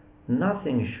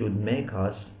nothing should make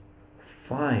us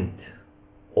fight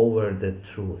over the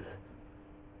truth,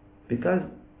 because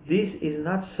this is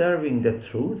not serving the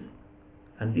truth,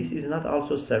 and this is not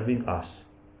also serving us.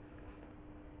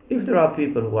 If there are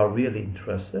people who are really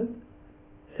interested,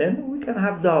 then we can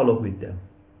have dialogue with them.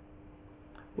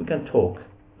 We can talk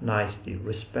nicely,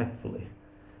 respectfully,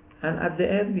 and at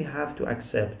the end we have to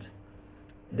accept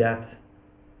that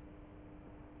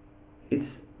it's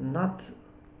not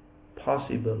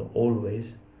possible always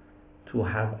to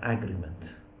have agreement.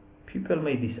 People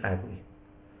may disagree.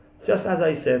 Just as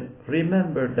I said,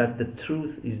 remember that the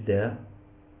truth is there.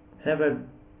 Never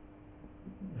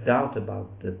doubt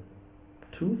about the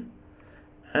truth,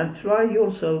 and try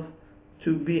yourself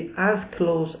to be as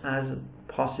close as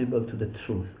possible to the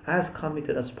truth, as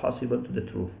committed as possible to the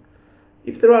truth.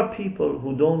 If there are people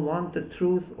who don't want the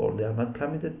truth, or they are not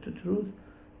committed to truth,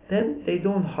 then they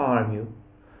don't harm you.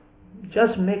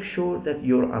 Just make sure that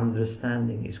your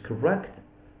understanding is correct,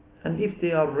 and if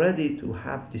they are ready to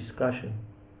have discussion,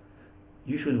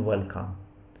 you should welcome.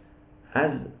 As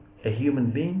a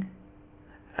human being,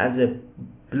 as a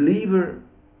believer,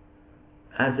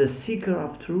 as a seeker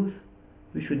of truth,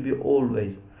 we should be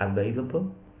always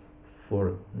available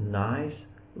for nice,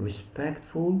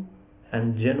 respectful,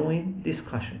 and genuine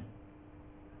discussion.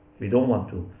 We don't want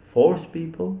to force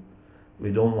people.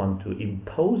 We don't want to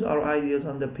impose our ideas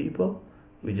on the people.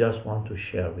 We just want to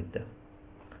share with them.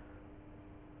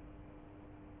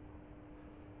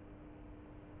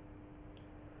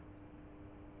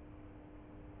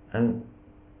 And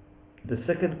the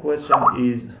second question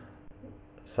is,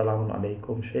 Assalamu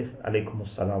alaikum, Shaykh. Alaikum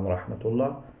assalam wa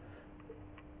rahmatullah.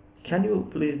 Can you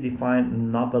please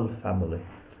define noble family?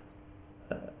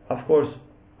 Of course,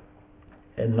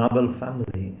 a noble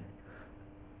family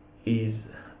is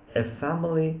a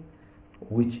family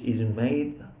which is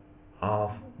made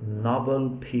of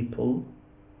noble people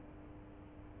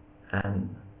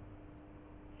and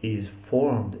is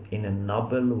formed in a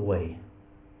noble way.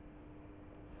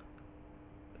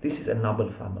 This is a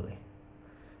noble family.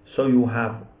 So you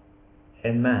have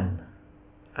a man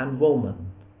and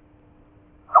woman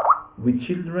with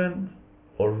children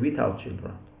or without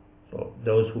children. So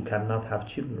those who cannot have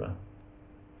children,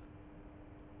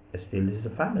 still is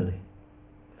a family.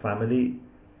 Family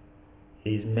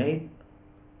is made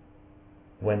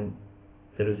when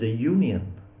there is a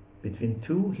union between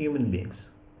two human beings,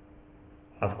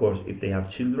 Of course, if they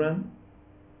have children,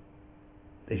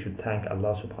 they should thank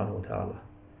Allah subhanahu wa ta'ala.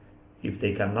 If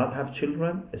they cannot have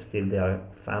children, still they are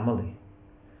family.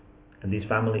 And this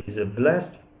family is a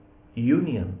blessed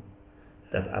union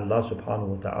that Allah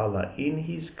subhanahu wa ta'ala in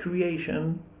His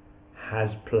creation has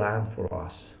planned for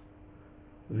us.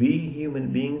 We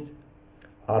human beings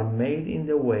are made in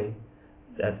the way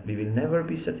that we will never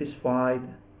be satisfied,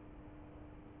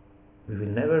 we will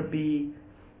never be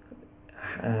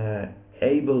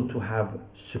able to have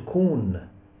sukoon,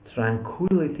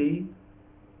 tranquility,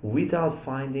 without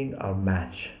finding our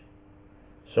match.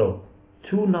 So,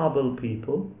 two noble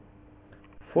people,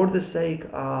 for the sake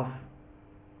of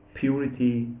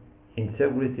purity,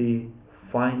 integrity,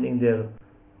 finding their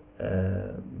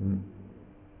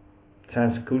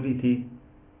tranquility,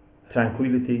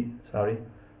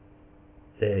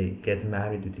 they get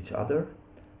married with each other,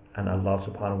 and Allah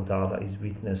subhanahu wa ta'ala is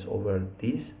witness over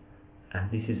this,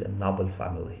 and this is a noble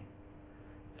family.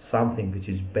 Something which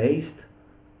is based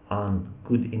on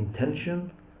good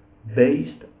intention,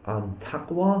 based on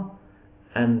taqwa,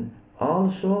 and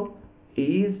also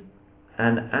is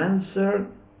an answer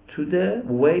to the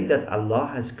way that Allah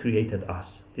has created us.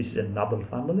 This is a noble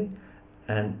family,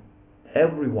 and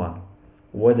everyone,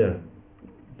 whether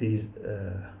these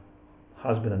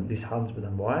husband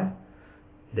and wife,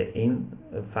 the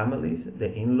families,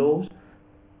 the in-laws,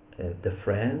 the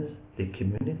friends, the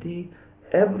community,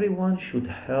 everyone should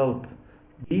help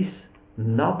this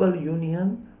noble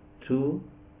union to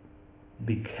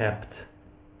be kept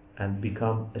and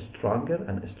become stronger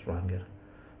and stronger.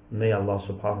 May Allah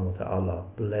subhanahu wa ta'ala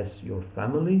bless your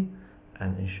family,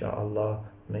 and inshallah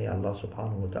may Allah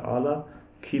subhanahu wa ta'ala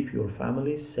keep your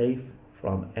family safe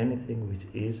from anything which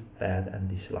is bad and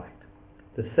disliked.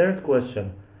 The third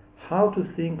question, how to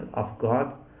think of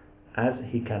God as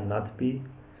He cannot be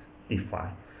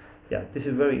defined. Yeah, this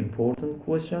is a very important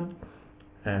question,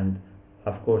 and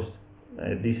of course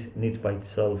this needs by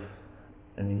itself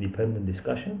an independent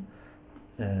discussion.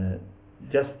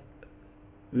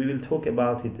 We will talk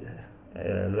about it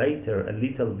later a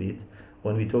little bit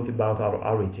when we talk about our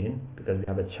origin, because we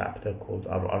have a chapter called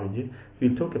Our Origin.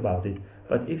 We'll talk about it,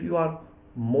 but if you are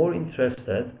more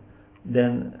interested,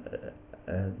 then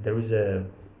there is a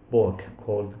book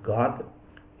called God,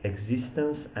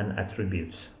 Existence and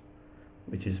Attributes,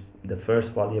 which is the first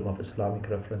volume of Islamic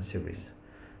Reference Series.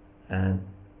 And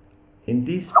in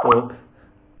this book,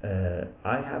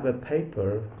 I have a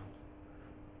paper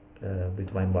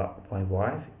with my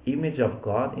wife, Image of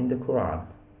God in the Quran.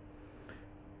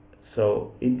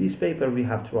 So in this paper we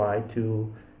have tried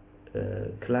to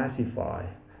classify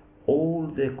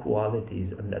all the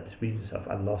qualities and attributes of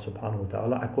Allah subhanahu wa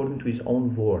ta'ala according to His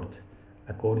own word,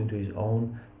 according to His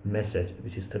own message,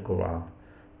 which is the Quran.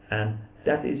 And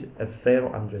that is a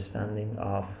fair understanding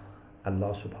of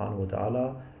Allah subhanahu wa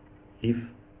ta'ala if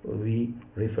we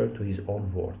refer to His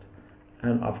own word.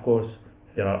 And of course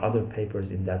there are other papers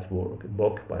in that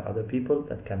book by other people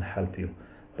that can help you.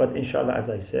 But inshallah, as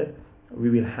I said, we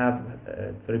will have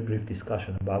a very brief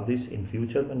discussion about this in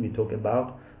future when we talk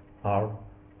about our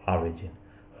origin.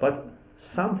 But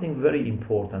something very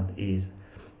important is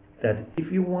that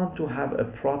if you want to have a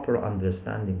proper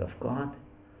understanding of God,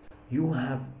 you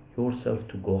have yourself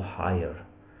to go higher.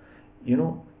 You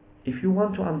know, if you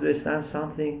want to understand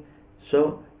something,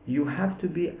 so you have to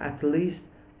be at least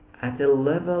at a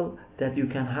level that you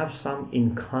can have some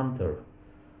encounter.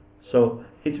 So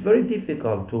it's very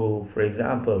difficult to, for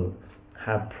example,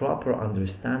 have proper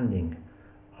understanding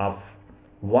of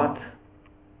what,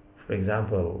 for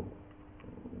example,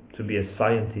 to be a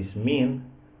scientist mean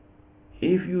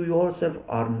if you yourself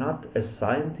are not a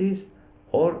scientist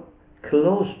or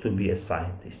close to be a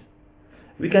scientist.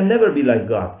 We can never be like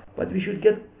God, but we should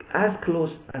get as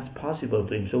close as possible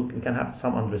to Him so we can have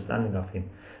some understanding of Him.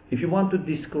 If you want to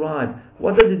describe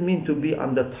what does it mean to be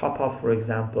on the top of, for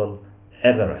example,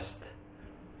 Everest,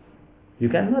 you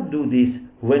cannot do this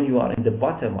when you are in the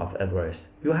bottom of Everest.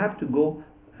 You have to go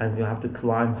and you have to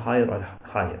climb higher and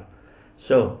higher.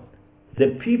 So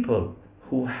the people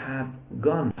who have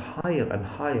gone higher and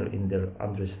higher in their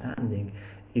understanding,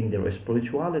 in their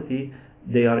spirituality,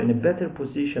 they are in a better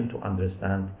position to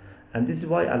understand. And this is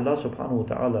why Allah subhanahu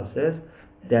wa ta'ala says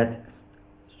that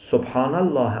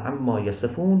Subhanallah amma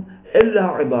yasifun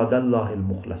illa ibadallah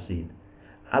al-mukhlasin.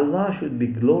 Allah should be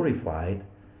glorified,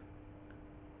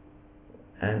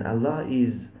 and Allah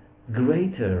is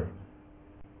greater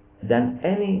than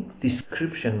any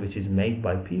description which is made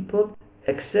by people,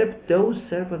 except those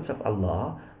servants of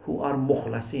Allah who are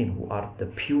mukhlasin, who are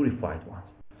the purified ones.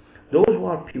 Those who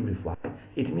are purified,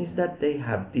 it means that they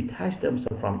have detached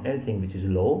themselves from anything which is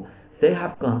low, they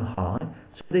have gone high,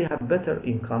 so they have better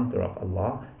encounter of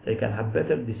Allah, they can have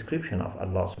better description of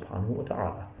Allah subhanahu wa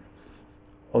ta'ala.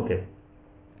 Okay,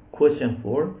 question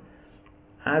 4.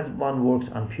 As one works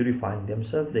on purifying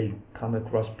themselves, they come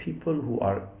across people who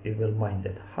are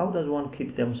evil-minded. How does one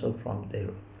keep themselves from their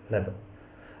level?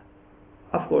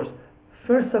 Of course,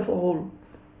 first of all,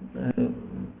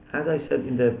 as I said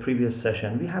in the previous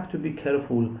session, we have to be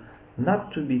careful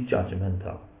not to be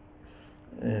judgmental.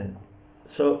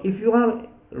 So if you are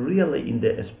really in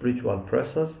the spiritual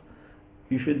process,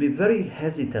 you should be very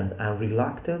hesitant and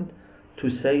reluctant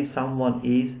to say someone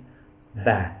is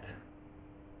bad.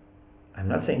 I'm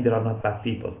not saying there are not bad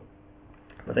people,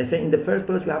 but I say in the first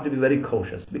place we have to be very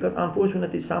cautious, because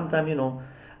unfortunately sometimes,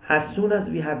 as soon as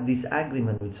we have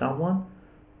disagreement with someone,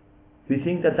 we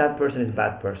think that that person is a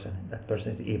bad person, that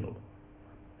person is evil.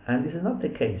 And this is not the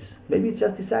case. Maybe it's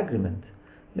just disagreement.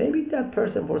 Maybe that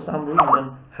person for some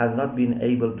reason has not been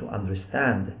able to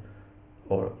understand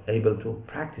or able to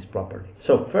practice properly.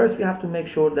 So first we have to make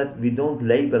sure that we don't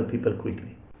label people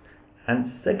quickly.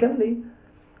 And secondly,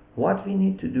 what we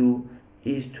need to do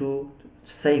is to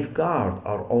safeguard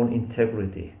our own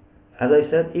integrity. As I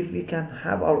said, if we can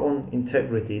have our own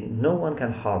integrity, no one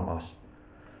can harm us.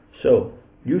 So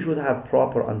you should have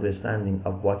proper understanding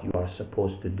of what you are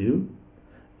supposed to do.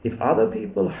 If other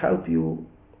people help you,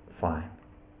 fine.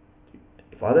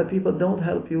 If other people don't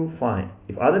help you, fine.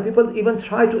 If other people even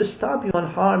try to stop you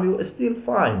and harm you, still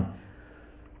fine.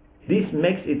 This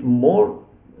makes it more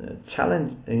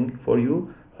challenging for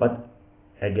you, but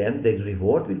again, the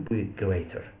reward will be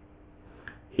greater.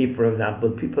 If, for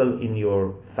example, people in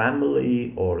your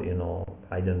family or,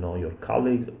 I don't know, your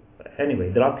colleagues,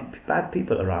 anyway, there are bad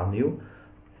people around you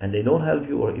and they don't help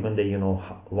you, or even they,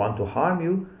 want to harm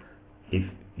you, if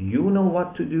you know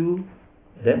what to do,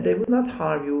 then they will not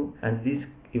harm you, and this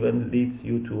even leads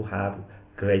you to have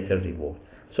greater reward.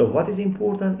 So what is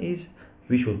important is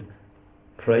we should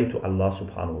pray to Allah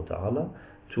subhanahu wa ta'ala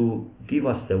to give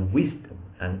us the wisdom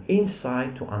and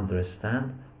insight to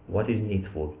understand what is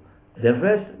needful. The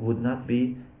rest would not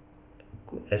be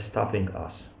stopping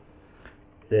us.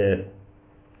 The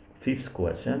 5th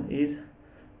question is,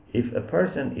 if a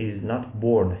person is not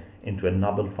born into a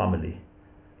noble family,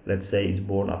 let's say is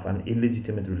born of an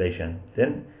illegitimate relation,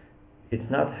 then it's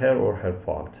not her or her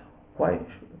fault. Why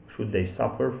should they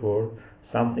suffer for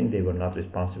something they were not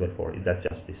responsible for? Is that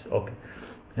justice? Okay.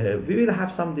 We will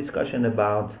have some discussion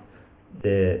about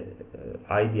the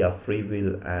idea of free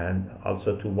will, and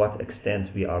also to what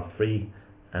extent we are free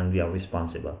and we are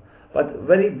responsible. But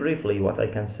very briefly, what I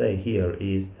can say here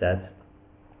is that,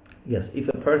 yes, if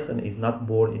a person is not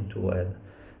born into a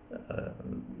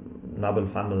noble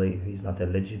family, he is not a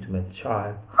legitimate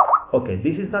child, okay,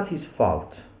 this is not his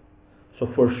fault. So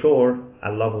for sure,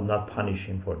 Allah will not punish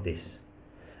him for this.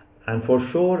 And for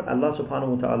sure, Allah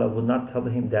subhanahu wa ta'ala will not tell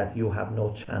him that you have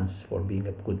no chance for being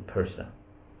a good person.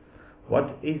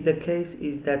 What is the case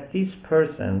is that this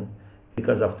person,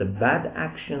 because of the bad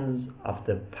actions of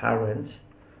the parents,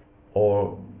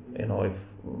 or, if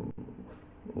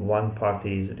one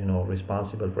party is,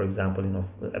 responsible, for example,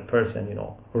 a person,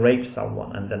 rapes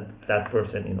someone, and then that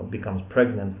person, becomes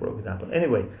pregnant, for example.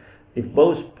 Anyway, if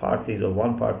both parties or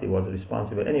one party was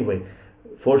responsible, anyway,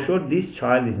 for sure this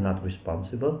child is not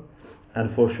responsible,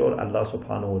 and for sure Allah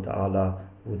subhanahu wa ta'ala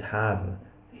would have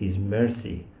his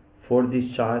mercy for this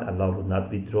child. Allah would not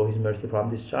withdraw his mercy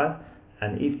from this child,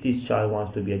 and if this child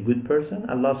wants to be a good person,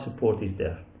 Allah's support is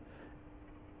there.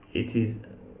 It is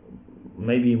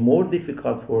maybe more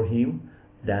difficult for him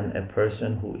than a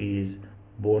person who is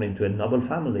born into a noble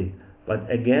family. But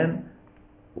again,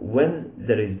 when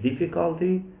there is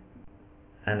difficulty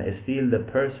and still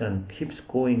the person keeps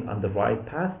going on the right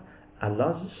path,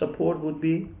 Allah's support would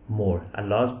be more.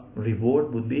 Allah's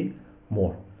reward would be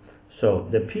more. So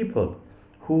the people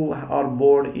who are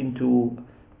born into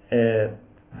a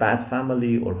bad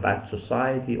family or bad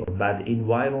society or bad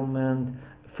environment,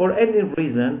 for any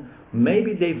reason,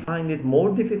 maybe they find it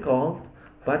more difficult,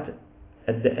 but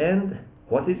at the end,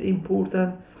 what is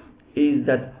important is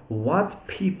that what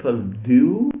people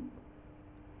do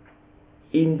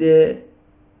in the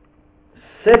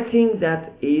setting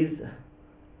that is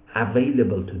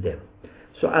available to them.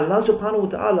 So Allah subhanahu wa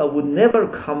ta'ala would never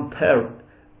compare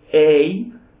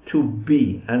A to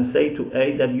B and say to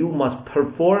A that you must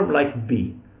perform like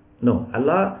B. No,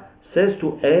 Allah says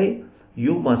to A,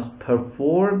 you must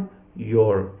perform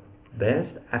your best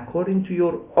according to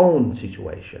your own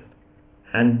situation,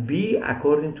 and B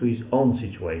according to his own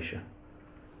situation.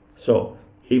 So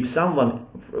if someone,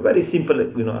 a very simple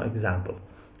example,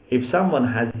 if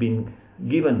someone has been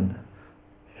given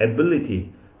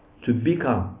ability to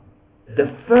become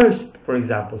the first, for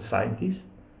example, scientist,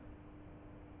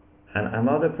 and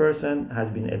another person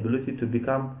has been ability to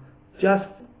become just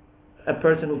a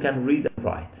person who can read and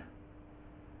write.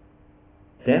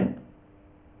 Then,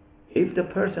 if the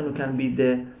person who can be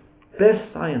the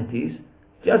best scientist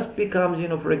just becomes,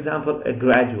 for example, a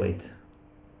graduate,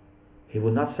 he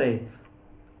would not say,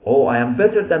 oh, I am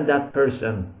better than that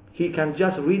person. He can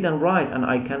just read and write and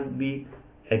I can be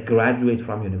a graduate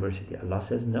from university. Allah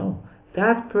says, no.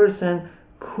 That person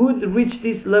could reach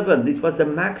this level. This was the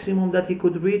maximum that he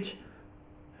could reach,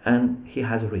 and he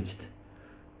has reached.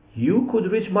 You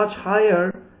could reach much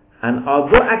higher, and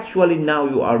although actually now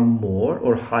you are more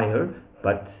or higher,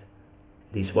 but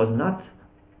this was not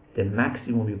the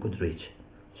maximum you could reach.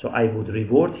 So I would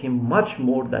reward him much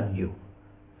more than you.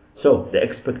 So the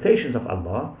expectations of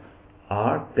Allah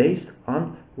are based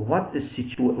on what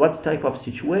type of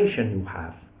situation you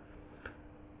have.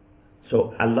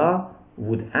 So Allah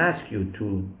would ask you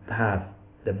to have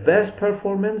the best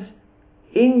performance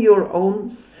in your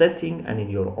own setting and in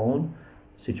your own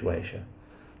situation.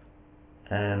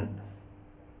 And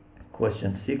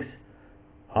question 6,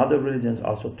 other religions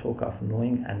also talk of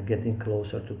knowing and getting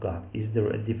closer to God. Is there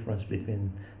a difference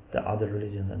between the other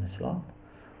religions and Islam?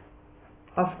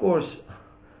 Of course,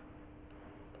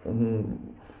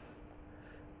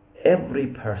 every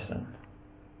person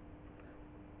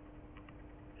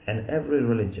and every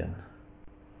religion,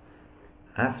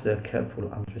 after careful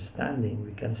understanding,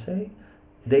 we can say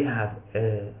they have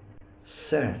a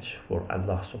search for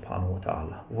Allah subhanahu wa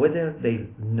ta'ala, whether they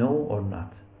know or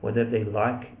not, whether they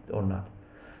like it or not.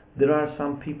 There are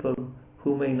some people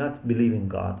who may not believe in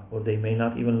God, or they may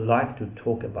not even like to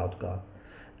talk about God.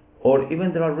 Or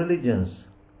even there are religions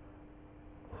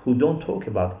who don't talk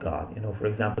about God. For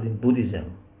example, in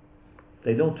Buddhism,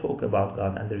 they don't talk about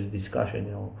God, and there's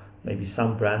discussion, maybe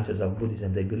some branches of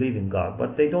Buddhism, they believe in God,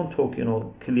 but they don't talk,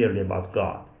 clearly about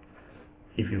God,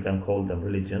 if you can call them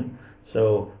religion.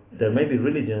 So there may be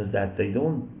religions that they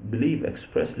don't believe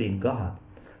expressly in God.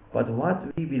 But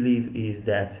what we believe is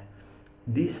that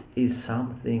this is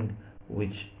something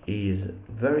which is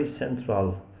very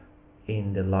central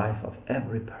in the life of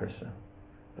every person,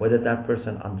 whether that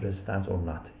person understands or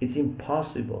not. It's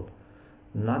impossible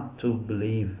not to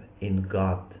believe in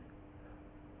God.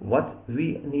 What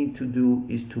we need to do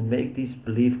is to make this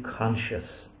belief conscious.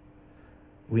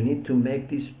 We need to make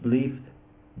this belief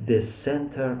the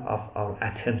center of our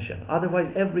attention.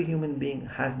 Otherwise, every human being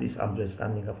has this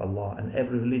understanding of Allah, and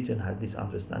every religion has this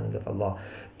understanding of Allah.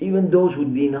 Even those who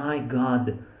deny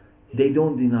God, they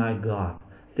don't deny God.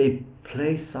 They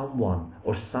place someone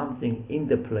or something in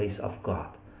the place of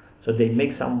God. So they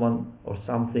make someone or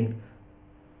something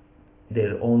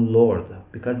their own Lord,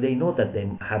 because they know that they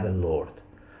have a Lord.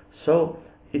 So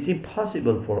it's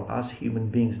impossible for us human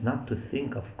beings not to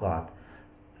think of God.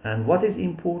 And what is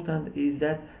important is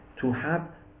that to have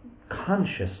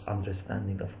conscious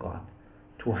understanding of God,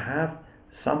 to have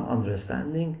some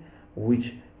understanding which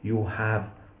you have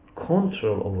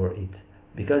control over it,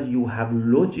 because you have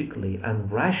logically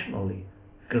and rationally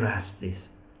grasped this.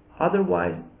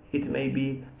 Otherwise, it may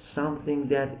be something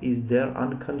that is there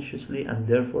unconsciously and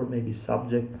therefore may be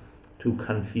subject to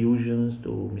confusions,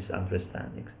 to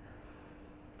misunderstandings.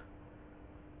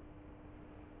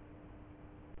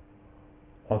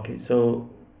 Okay, so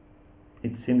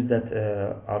it seems that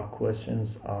our questions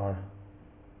are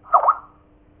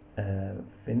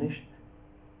finished,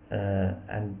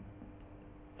 and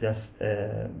just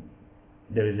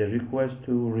there is a request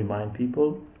to remind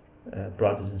people,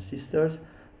 brothers and sisters,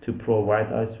 to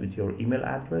provide us with your email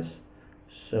address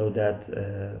so that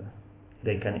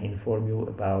they can inform you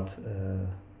about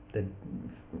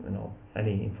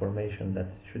any information that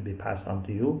should be passed on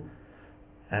to you.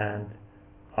 And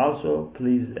also,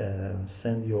 please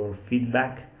send your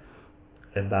feedback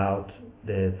about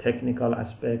the technical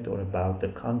aspect or about the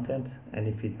content.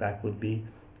 Any feedback would be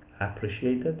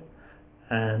appreciated.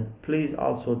 And please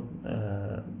also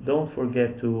don't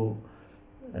forget to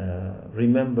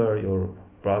remember your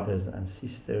brothers and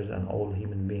sisters and all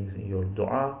human beings in your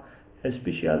dua.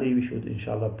 Especially we should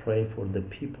inshallah pray for the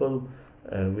people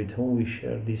with whom we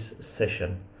share this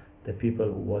session, the people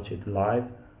who watch it live.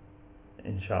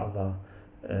 Inshallah,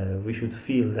 we should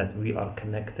feel that we are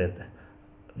connected.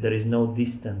 There is no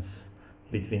distance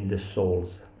between the souls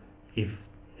if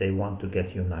they want to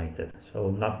get united. So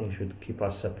nothing should keep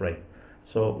us separate.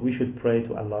 So we should pray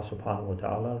to Allah subhanahu wa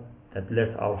ta'ala that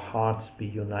let our hearts be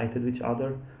united with each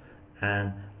other,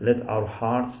 and let our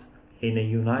hearts in a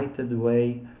united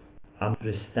way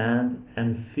understand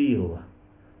and feel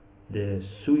the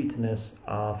sweetness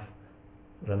of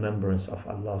remembrance of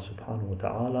Allah subhanahu wa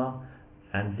ta'ala,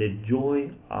 and the joy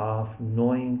of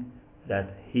knowing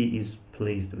that He is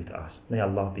pleased with us. May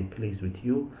Allah be pleased with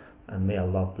you, and may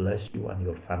Allah bless you and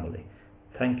your family.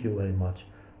 Thank you very much.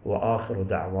 وآخر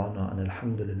دعوانا أن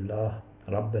الحمد لله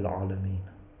رب العالمين.